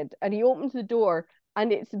band did. And he opens the door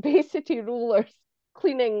and it's Bay City Rollers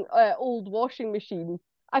cleaning old washing machines.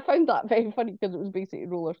 I found that very funny because it was Bay City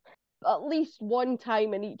Rollers. At least one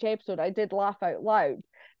time in each episode, I did laugh out loud,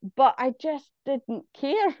 but I just didn't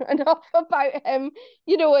care enough about him.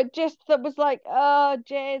 You know, it just was like,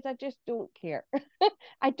 Jez, I just don't care.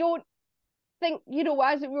 I don't think, you know,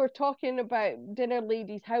 as we were talking about Dinner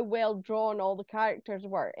Ladies, how well drawn all the characters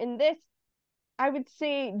were. In this, I would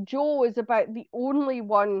say Joe is about the only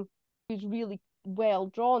one who's really well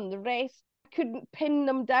drawn. The rest couldn't pin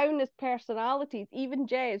them down as personalities. Even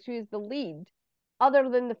Jez, who is the lead, other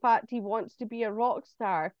than the fact he wants to be a rock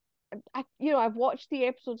star, I've watched the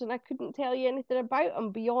episodes and I couldn't tell you anything about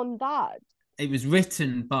him beyond that. It was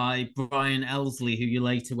written by Brian Elsley, who you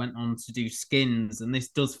later went on to do Skins, and this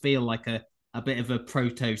does feel like a bit of a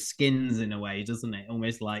proto Skins in a way, doesn't it?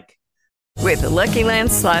 Almost like. With the Lucky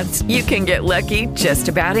Land Slots, you can get lucky just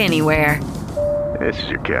about anywhere. This is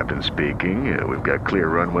your captain speaking. We've got clear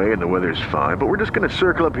runway and the weather's fine, but we're just going to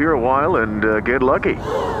circle up here a while and get lucky.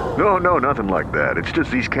 No, nothing like that. It's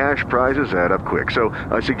just these cash prizes add up quick. So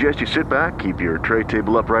I suggest you sit back, keep your tray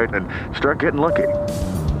table upright, and start getting lucky.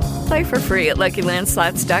 Play for free at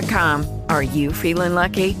LuckyLandSlots.com. Are you feeling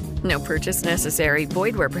lucky? No purchase necessary.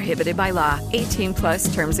 Void where prohibited by law.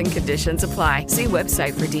 18+ terms and conditions apply. See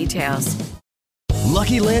website for details.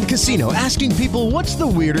 Lucky Land Casino, asking people, what's the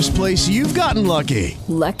weirdest place you've gotten lucky?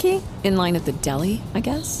 Lucky? In line at the deli, I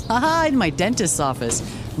guess? Aha, in my dentist's office.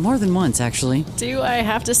 More than once, actually. Do I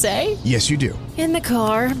have to say? Yes, you do. In the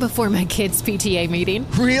car before my kids' PTA meeting.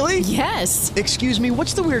 Really? Yes. Excuse me,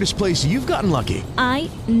 what's the weirdest place you've gotten lucky? I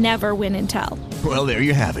never win and tell. Well, there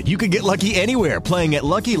you have it. You can get lucky anywhere, playing at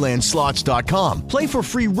LuckyLandSlots.com. Play for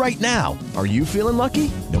free right now. Are you feeling lucky?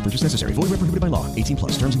 No purchase necessary. Void where prohibited by law. 18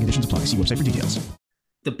 plus. Terms and conditions apply. See website for details.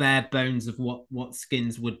 The bare bones of what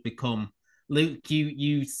Skins would become. Luke,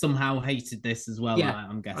 you somehow hated this as well, Yeah,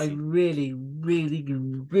 I'm I guessing. really, really,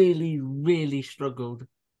 really, really struggled.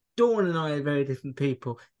 Dawn and I are very different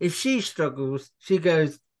people. If she struggles, she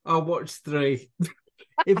goes, I'll watch 3.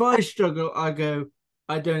 If I struggle, I go,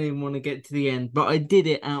 I don't even want to get to the end. But I did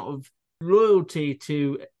it out of loyalty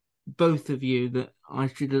to both of you that I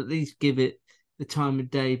should at least give it the time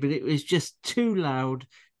of day. But it was just too loud,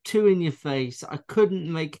 too in your face. I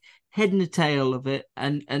couldn't make head and a tail of it,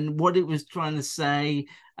 and what it was trying to say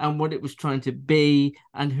and what it was trying to be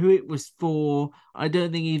and who it was for. I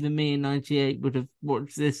don't think even me in 98 would have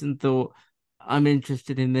watched this and thought, I'm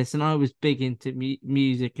interested in this. And I was big into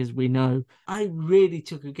music, as we know. I really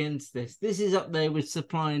took against this. This is up there with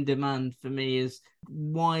supply and demand for me. Is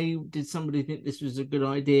why did somebody think this was a good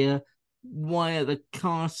idea? Why are the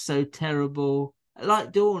casts so terrible?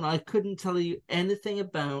 Like Dawn, I couldn't tell you anything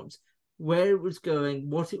about where it was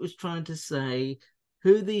going, what it was trying to say,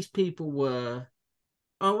 who these people were.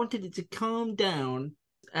 I wanted it to calm down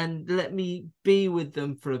and let me be with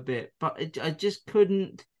them for a bit, but I just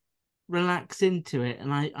couldn't relax into it,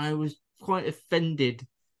 and I was quite offended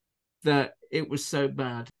that it was so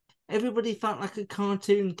bad. Everybody felt like a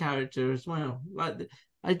cartoon character as well.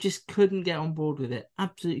 I just couldn't get on board with it.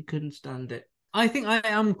 Absolutely couldn't stand it. I think I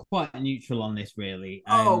am quite neutral on this, really.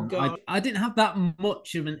 God. I didn't have that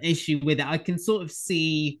much of an issue with it. I can sort of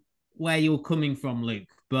see where you're coming from, Luke,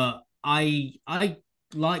 but I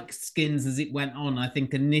like Skins as it went on. I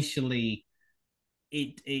think initially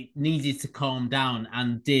it needed to calm down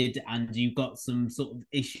and did, and you got some sort of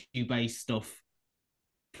issue-based stuff.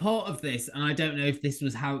 Part of this, and I don't know if this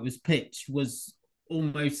was how it was pitched, was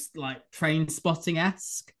almost like Train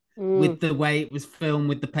Spotting-esque. With the way it was filmed,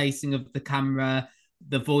 with the pacing of the camera,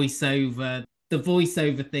 the voiceover. The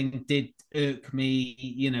voiceover thing did irk me.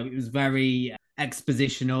 It was very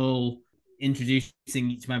expositional,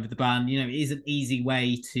 introducing each member of the band. It is an easy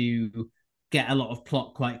way to get a lot of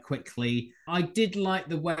plot quite quickly. I did like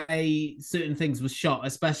the way certain things were shot,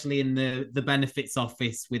 especially in the benefits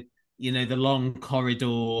office with, the long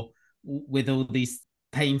corridor with all these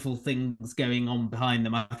painful things going on behind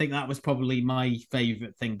them. I think that was probably my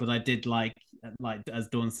favorite thing, but I did like as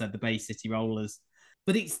Dawn said, the Bay City Rollers.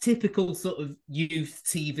 But it's typical sort of youth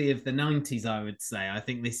TV of the 90s, I would say. I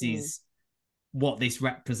think this is what this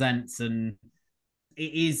represents, and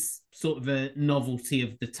it is sort of a novelty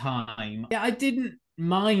of the time. Yeah, I didn't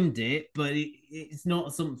mind it, but it's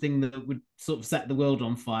not something that would sort of set the world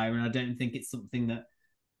on fire, and I don't think it's something that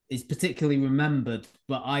is particularly remembered.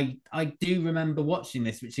 But I do remember watching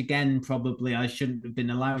this, which again, probably I shouldn't have been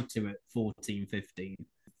allowed to at 14, 15.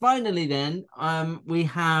 Finally, then, we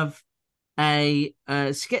have a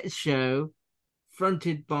sketch show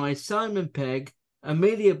fronted by Simon Pegg,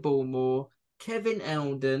 Amelia Bullmore, Kevin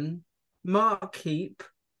Eldon, Mark Heap,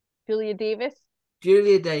 Julia Davis.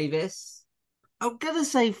 I'm gonna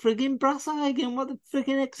say friggin' Brass Eye again. What the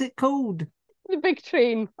friggin' heck's it called? The Big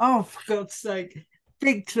Train. Oh, for God's sake.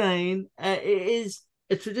 Big Train. It is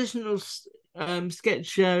a traditional sketch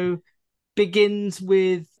show. Begins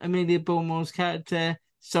with Amelia Bullmore's character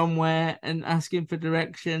somewhere and asking for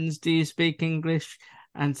directions. Do you speak English?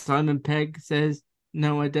 And Simon Pegg says,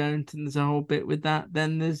 no, I don't. And there's a whole bit with that.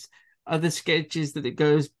 Then there's other sketches that it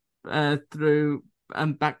goes through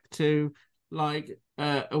and back to, like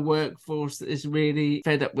a workforce that is really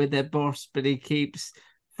fed up with their boss, but he keeps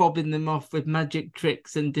fobbing them off with magic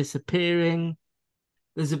tricks and disappearing.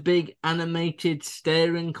 There's a big animated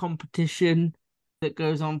staring competition that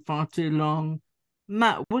goes on far too long.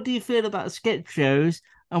 Matt, what do you feel about sketch shows,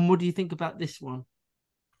 and what do you think about this one?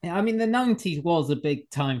 Yeah, I mean, the 90s was a big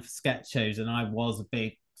time for sketch shows, and I was a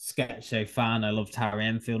big sketch show fan. I loved Harry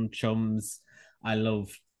Enfield and Chums. I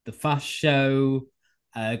loved The Fast Show.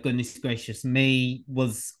 Goodness Gracious Me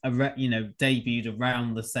was, debuted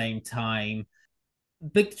around the same time.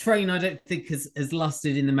 Big Train, I don't think has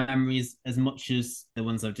lasted in the memories as much as the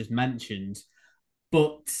ones I've just mentioned.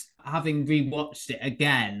 But having rewatched it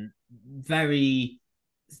again, very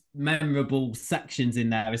memorable sections in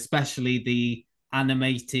there, especially the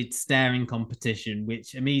animated staring competition,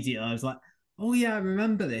 which immediately I was like, oh yeah, I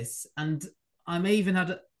remember this. And I may even had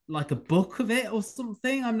a book of it or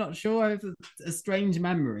something. I'm not sure. I have a strange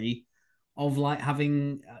memory of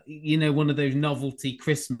having, one of those novelty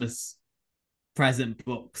Christmas present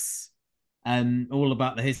books, all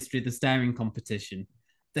about the history of the staring competition.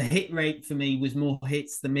 The hit rate for me was more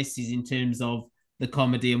hits than misses in terms of the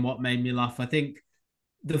comedy and what made me laugh. I think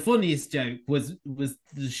the funniest joke was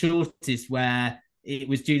the shortest, where it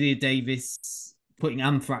was Julia Davis putting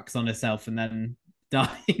anthrax on herself and then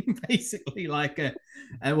dying, basically, like a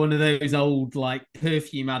one of those old like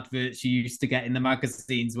perfume adverts you used to get in the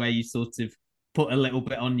magazines where you sort of put a little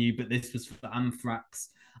bit on you, but this was for anthrax.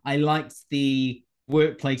 I liked the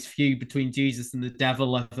workplace feud between Jesus and the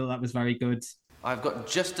devil. I thought that was very good. I've got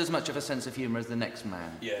just as much of a sense of humour as the next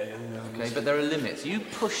man. Yeah. Okay, but there are limits. You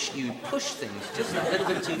push things just a little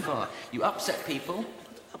bit too far. You upset people.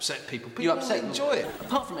 People you upset enjoy it.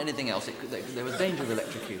 Apart from anything else, there was danger of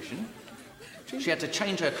electrocution. She had to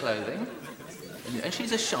change her clothing. And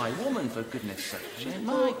she's a shy woman, for goodness sake.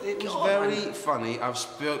 It was very funny. I've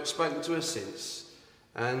spoken to her since.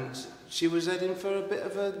 And she was heading for a bit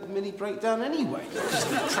of a mini breakdown anyway. Just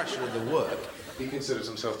the pressure of the work. He considers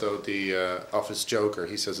himself, though, the office joker.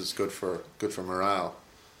 He says it's good for morale.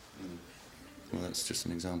 Well, that's just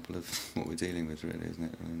an example of what we're dealing with, really, isn't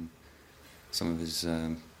it? I mean, some of his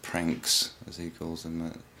pranks, as he calls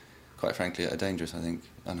them, quite frankly, are dangerous, I think,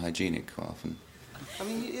 unhygienic quite often. I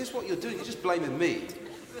mean, here's what you're doing. You're just blaming me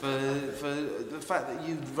for the fact that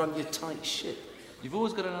you run your tight ship. You've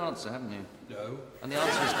always got an answer, haven't you? No. And the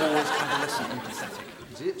answer is always adolescent and pathetic.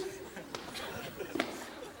 Is it?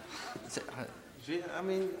 I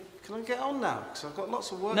mean, can I get on now? Because I've got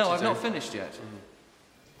lots of work to do. No, I've not finished yet.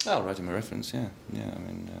 I'll write him a reference, yeah. I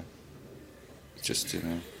mean, it's just,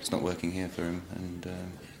 it's not working here for him, and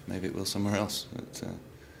maybe it will somewhere else. But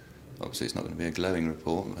obviously it's not going to be a glowing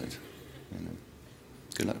report, but,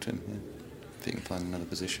 good luck to him, if he can find another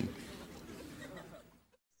position.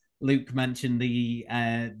 Luke mentioned the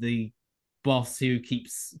boss who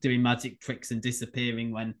keeps doing magic tricks and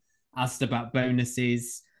disappearing when asked about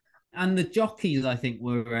bonuses. And the jockeys, I think,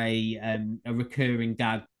 were a recurring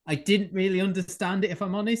gag. I didn't really understand it, if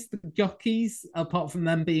I'm honest. The jockeys, apart from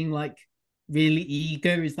them being like really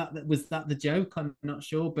eager, was that the joke? I'm not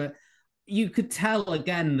sure, but you could tell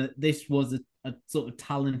again that this was a sort of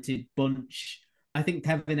talented bunch. I think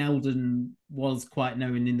Kevin Eldon was quite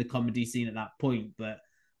known in the comedy scene at that point, but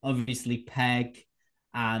obviously Peg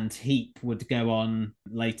and Heap would go on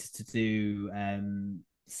later to do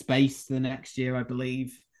Space the next year, I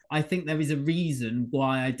believe. I think there is a reason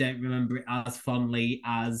why I don't remember it as fondly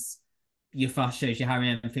as your Fast Shows, your Harry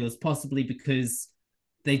Enfields, possibly because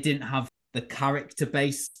they didn't have the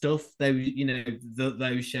character-based stuff, though,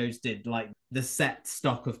 those shows did, like the set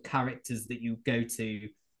stock of characters that you go to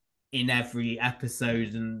in every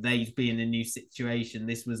episode and they'd be in a new situation.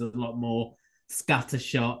 This was a lot more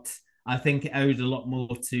scattershot. I think it owed a lot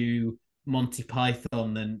more to Monty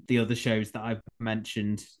Python than the other shows that I've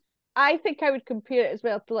mentioned. I think I would compare it as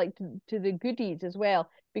well to the Goodies as well,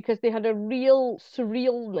 because they had a real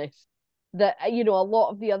surrealness that, a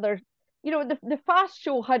lot of the other, the Fast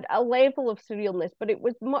Show had a level of surrealness, but it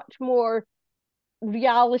was much more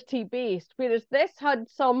reality based, whereas this had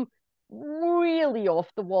some really off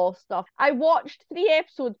the wall stuff. I watched 3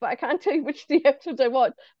 episodes, but I can't tell you which 3 episodes I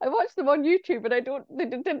watched. I watched them on YouTube, and they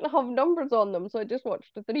didn't have numbers on them, so I just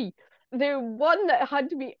watched the 3. The one that had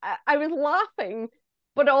to be, I was laughing,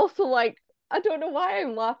 but also like, I don't know why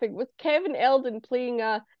I'm laughing, was Kevin Eldon playing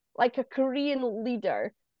a Korean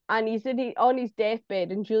leader, and he's on his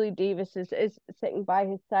deathbed, and Julie Davis is sitting by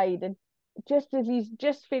his side, and just as he's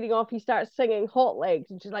just fading off, he starts singing Hot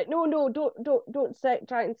Legs, and she's like, no, don't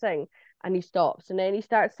try and sing, and he stops, and then he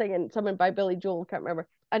starts singing something by Billy Joel, can't remember,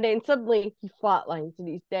 and then suddenly he flatlines and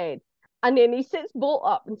he's dead, and then he sits bolt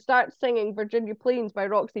up and starts singing Virginia Plains by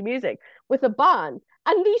Roxy Music with a band,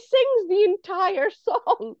 and he sings the entire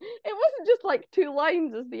song. It wasn't just like 2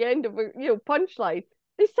 lines as the end of a punchline.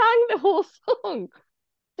 They sang the whole song.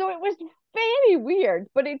 So it was very weird,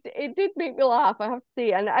 but it did make me laugh, I have to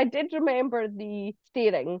say. And I did remember the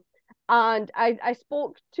staring. And I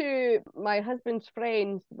spoke to my husband's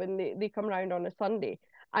friends when they come around on a Sunday,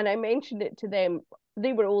 and I mentioned it to them.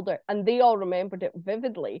 They were older, and they all remembered it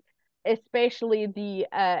vividly, especially the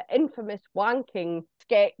infamous wanking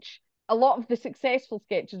sketch. A lot of the successful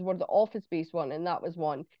sketches were the office-based one, and that was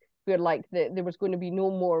one where like there was going to be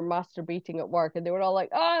no more masturbating at work, and they were all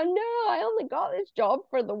like, "Oh no, I only got this job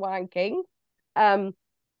for the wanking."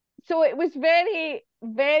 So it was very,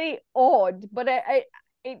 very odd, but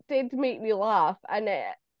it did make me laugh, and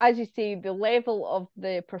as you say, the level of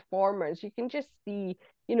the performers, you can just see,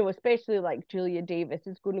 especially like Julia Davis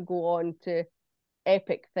is going to go on to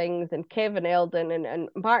epic things, and Kevin Eldon and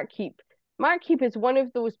Mark Heap. Mark Heap is one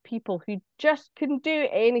of those people who just can do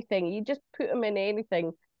anything. You just put him in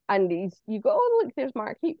anything, and you go, oh, look, there's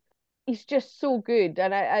Mark Heap. He's just so good.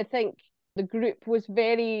 And I think the group was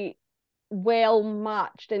very well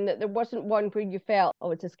matched in that there wasn't one where you felt,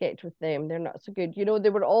 oh, it's a sketch with them, they're not so good. They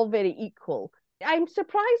were all very equal. I'm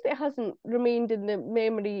surprised it hasn't remained in the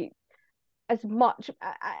memory as much.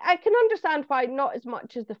 I can understand why not as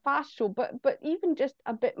much as the Fast Show, but even just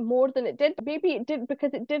a bit more than it did. Maybe it did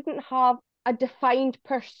because it didn't have a defined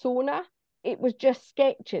persona. It was just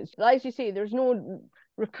sketches. As you say, there's no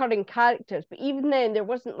recurring characters, but even then there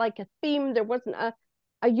wasn't like a theme, there wasn't a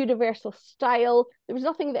universal style, there was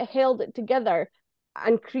nothing that held it together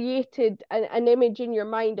and created an image in your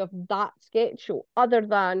mind of that sketch show other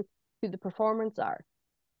than who the performers are.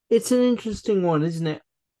 It's an interesting one, isn't it?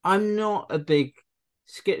 I'm not a big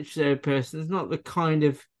sketch show person. It's not the kind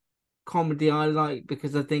of comedy I like,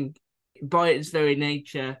 because I think by its very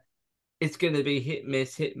nature, it's going to be hit,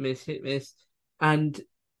 miss, hit, miss, hit, miss. And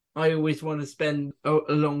I always want to spend a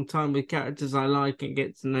long time with characters I like and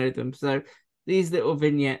get to know them. So these little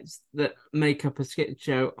vignettes that make up a sketch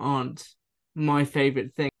show aren't my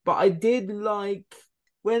favourite thing. But I did like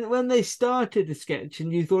when they started the sketch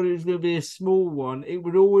and you thought it was going to be a small one, it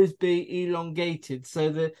would always be elongated.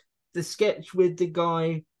 So the sketch with the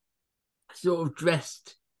guy sort of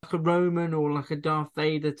dressed like a Roman or like a Darth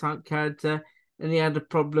Vader type character, and he had a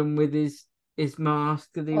problem with his mask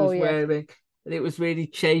that he was wearing, and it was really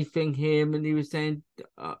chafing him, and he was saying,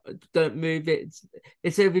 don't move it.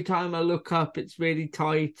 It's every time I look up, it's really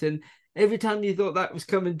tight, and every time you thought that was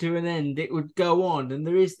coming to an end, it would go on. And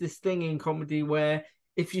there is this thing in comedy where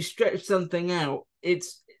if you stretch something out,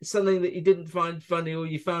 it's something that you didn't find funny or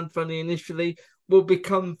you found funny initially will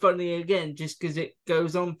become funny again just because it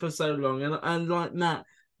goes on for so long. And like Matt,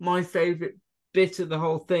 my favourite bit of the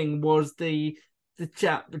whole thing was the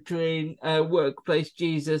chat between Workplace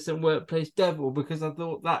Jesus and Workplace Devil, because I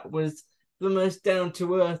thought that was the most down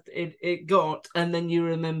to earth it got, and then you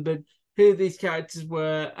remembered who these characters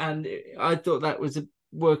were, and I thought that was a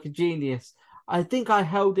work of genius. I think I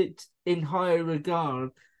held it in higher regard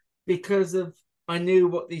because of I knew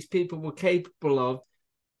what these people were capable of,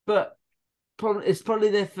 but it's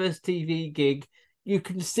probably their first TV gig. You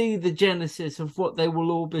can see the genesis of what they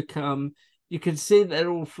will all become. You can see they're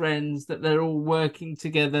all friends, that they're all working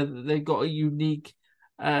together, that they've got a unique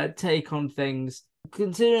take on things.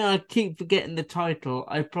 Considering I keep forgetting the title,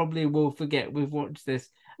 I probably will forget we've watched this.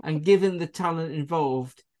 And given the talent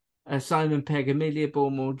involved, Simon Pegg, Amelia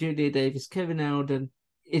Bournemore, Julia Davis, Kevin Alden,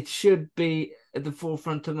 it should be at the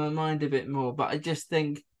forefront of my mind a bit more. But I just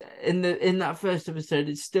think in that first episode,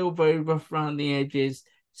 it's still very rough around the edges.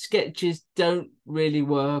 Sketches don't really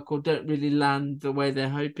work or don't really land the way they're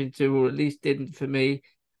hoping to, or at least didn't for me.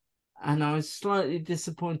 And I was slightly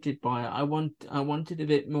disappointed by it. I wanted a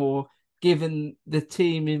bit more, given the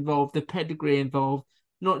team involved, the pedigree involved,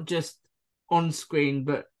 not just on screen,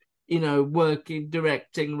 but working,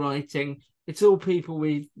 directing, writing. It's all people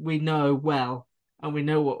we know well, and we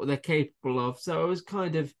know what they're capable of. So I was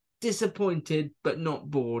kind of disappointed, but not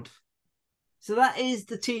bored. So that is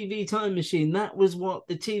the TV Time Machine. That was what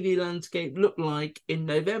the TV landscape looked like in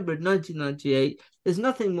November 1998. There's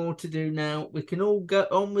nothing more to do now. We can all go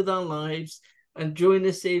on with our lives and join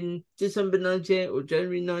us in December 98 or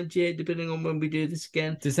January 98, depending on when we do this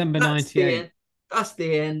again. December 98. That's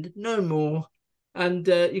the end. No more. And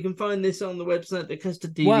you can find this on the website,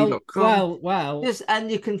 thecustardtv.com. Well. Yes,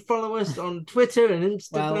 and you can follow us on Twitter and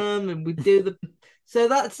Instagram, and we do the... So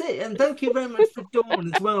that's it. And thank you very much for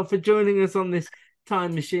Dawn as well for joining us on this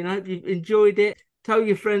time machine. I hope you've enjoyed it. Tell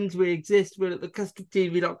your friends we exist. We're at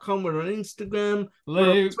thecustardtv.com. We're on Instagram.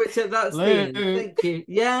 We're on Twitter. That's the end. Thank you.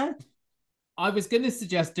 Yeah? I was going to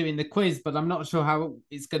suggest doing the quiz, but I'm not sure how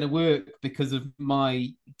it's going to work because of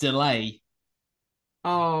my delay.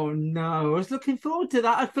 Oh, no. I was looking forward to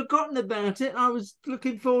that. I'd forgotten about it. I was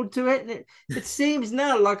looking forward to it. And it seems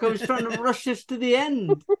now like I was trying to rush us to the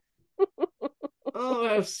end. Oh,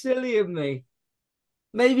 how silly of me.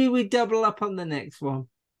 Maybe we double up on the next one.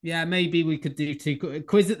 Yeah, maybe we could do a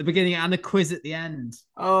quiz at the beginning and a quiz at the end.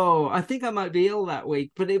 Oh, I think I might be ill that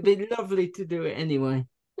week, but it'd be lovely to do it anyway.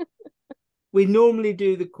 We normally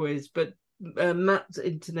do the quiz, but Matt's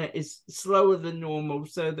internet is slower than normal,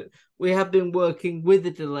 so that we have been working with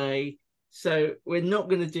a delay. So we're not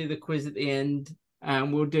going to do the quiz at the end,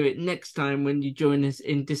 and we'll do it next time when you join us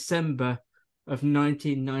in December of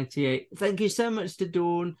 1998. Thank you so much to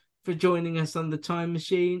Dawn for joining us on the time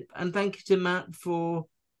machine, and thank you to Matt for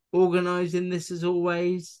organising this as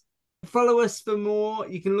always. Follow us for more.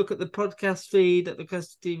 You can look at the podcast feed at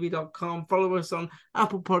thecustardtv.com. Follow us on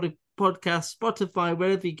Apple Podcasts, Spotify,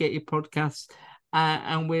 wherever you get your podcasts,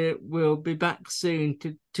 and we'll be back soon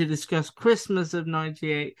to discuss Christmas of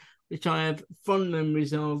 98, which I have fond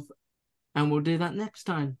memories of, and we'll do that next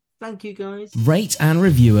time. Thank you, guys. Rate and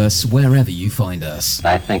review us wherever you find us.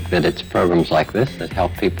 I think that it's programs like this that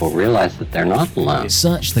help people realize that they're not alone.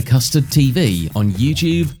 Search The Custard TV on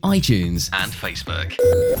YouTube, iTunes, and Facebook.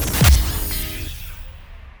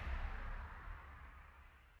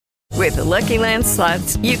 With the Lucky Land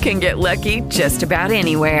Slots, you can get lucky just about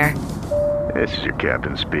anywhere. This is your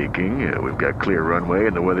captain speaking. We've got clear runway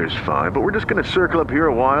and the weather's fine, but we're just going to circle up here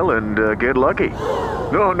a while and get lucky.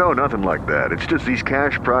 No, nothing like that. It's just these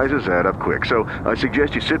cash prizes add up quick. So I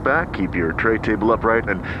suggest you sit back, keep your tray table upright,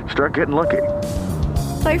 and start getting lucky.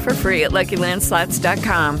 Play for free at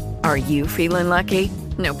LuckyLandSlots.com. Are you feeling lucky?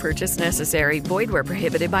 No purchase necessary. Void where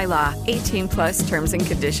prohibited by law. 18+ terms and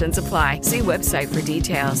conditions apply. See website for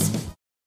details.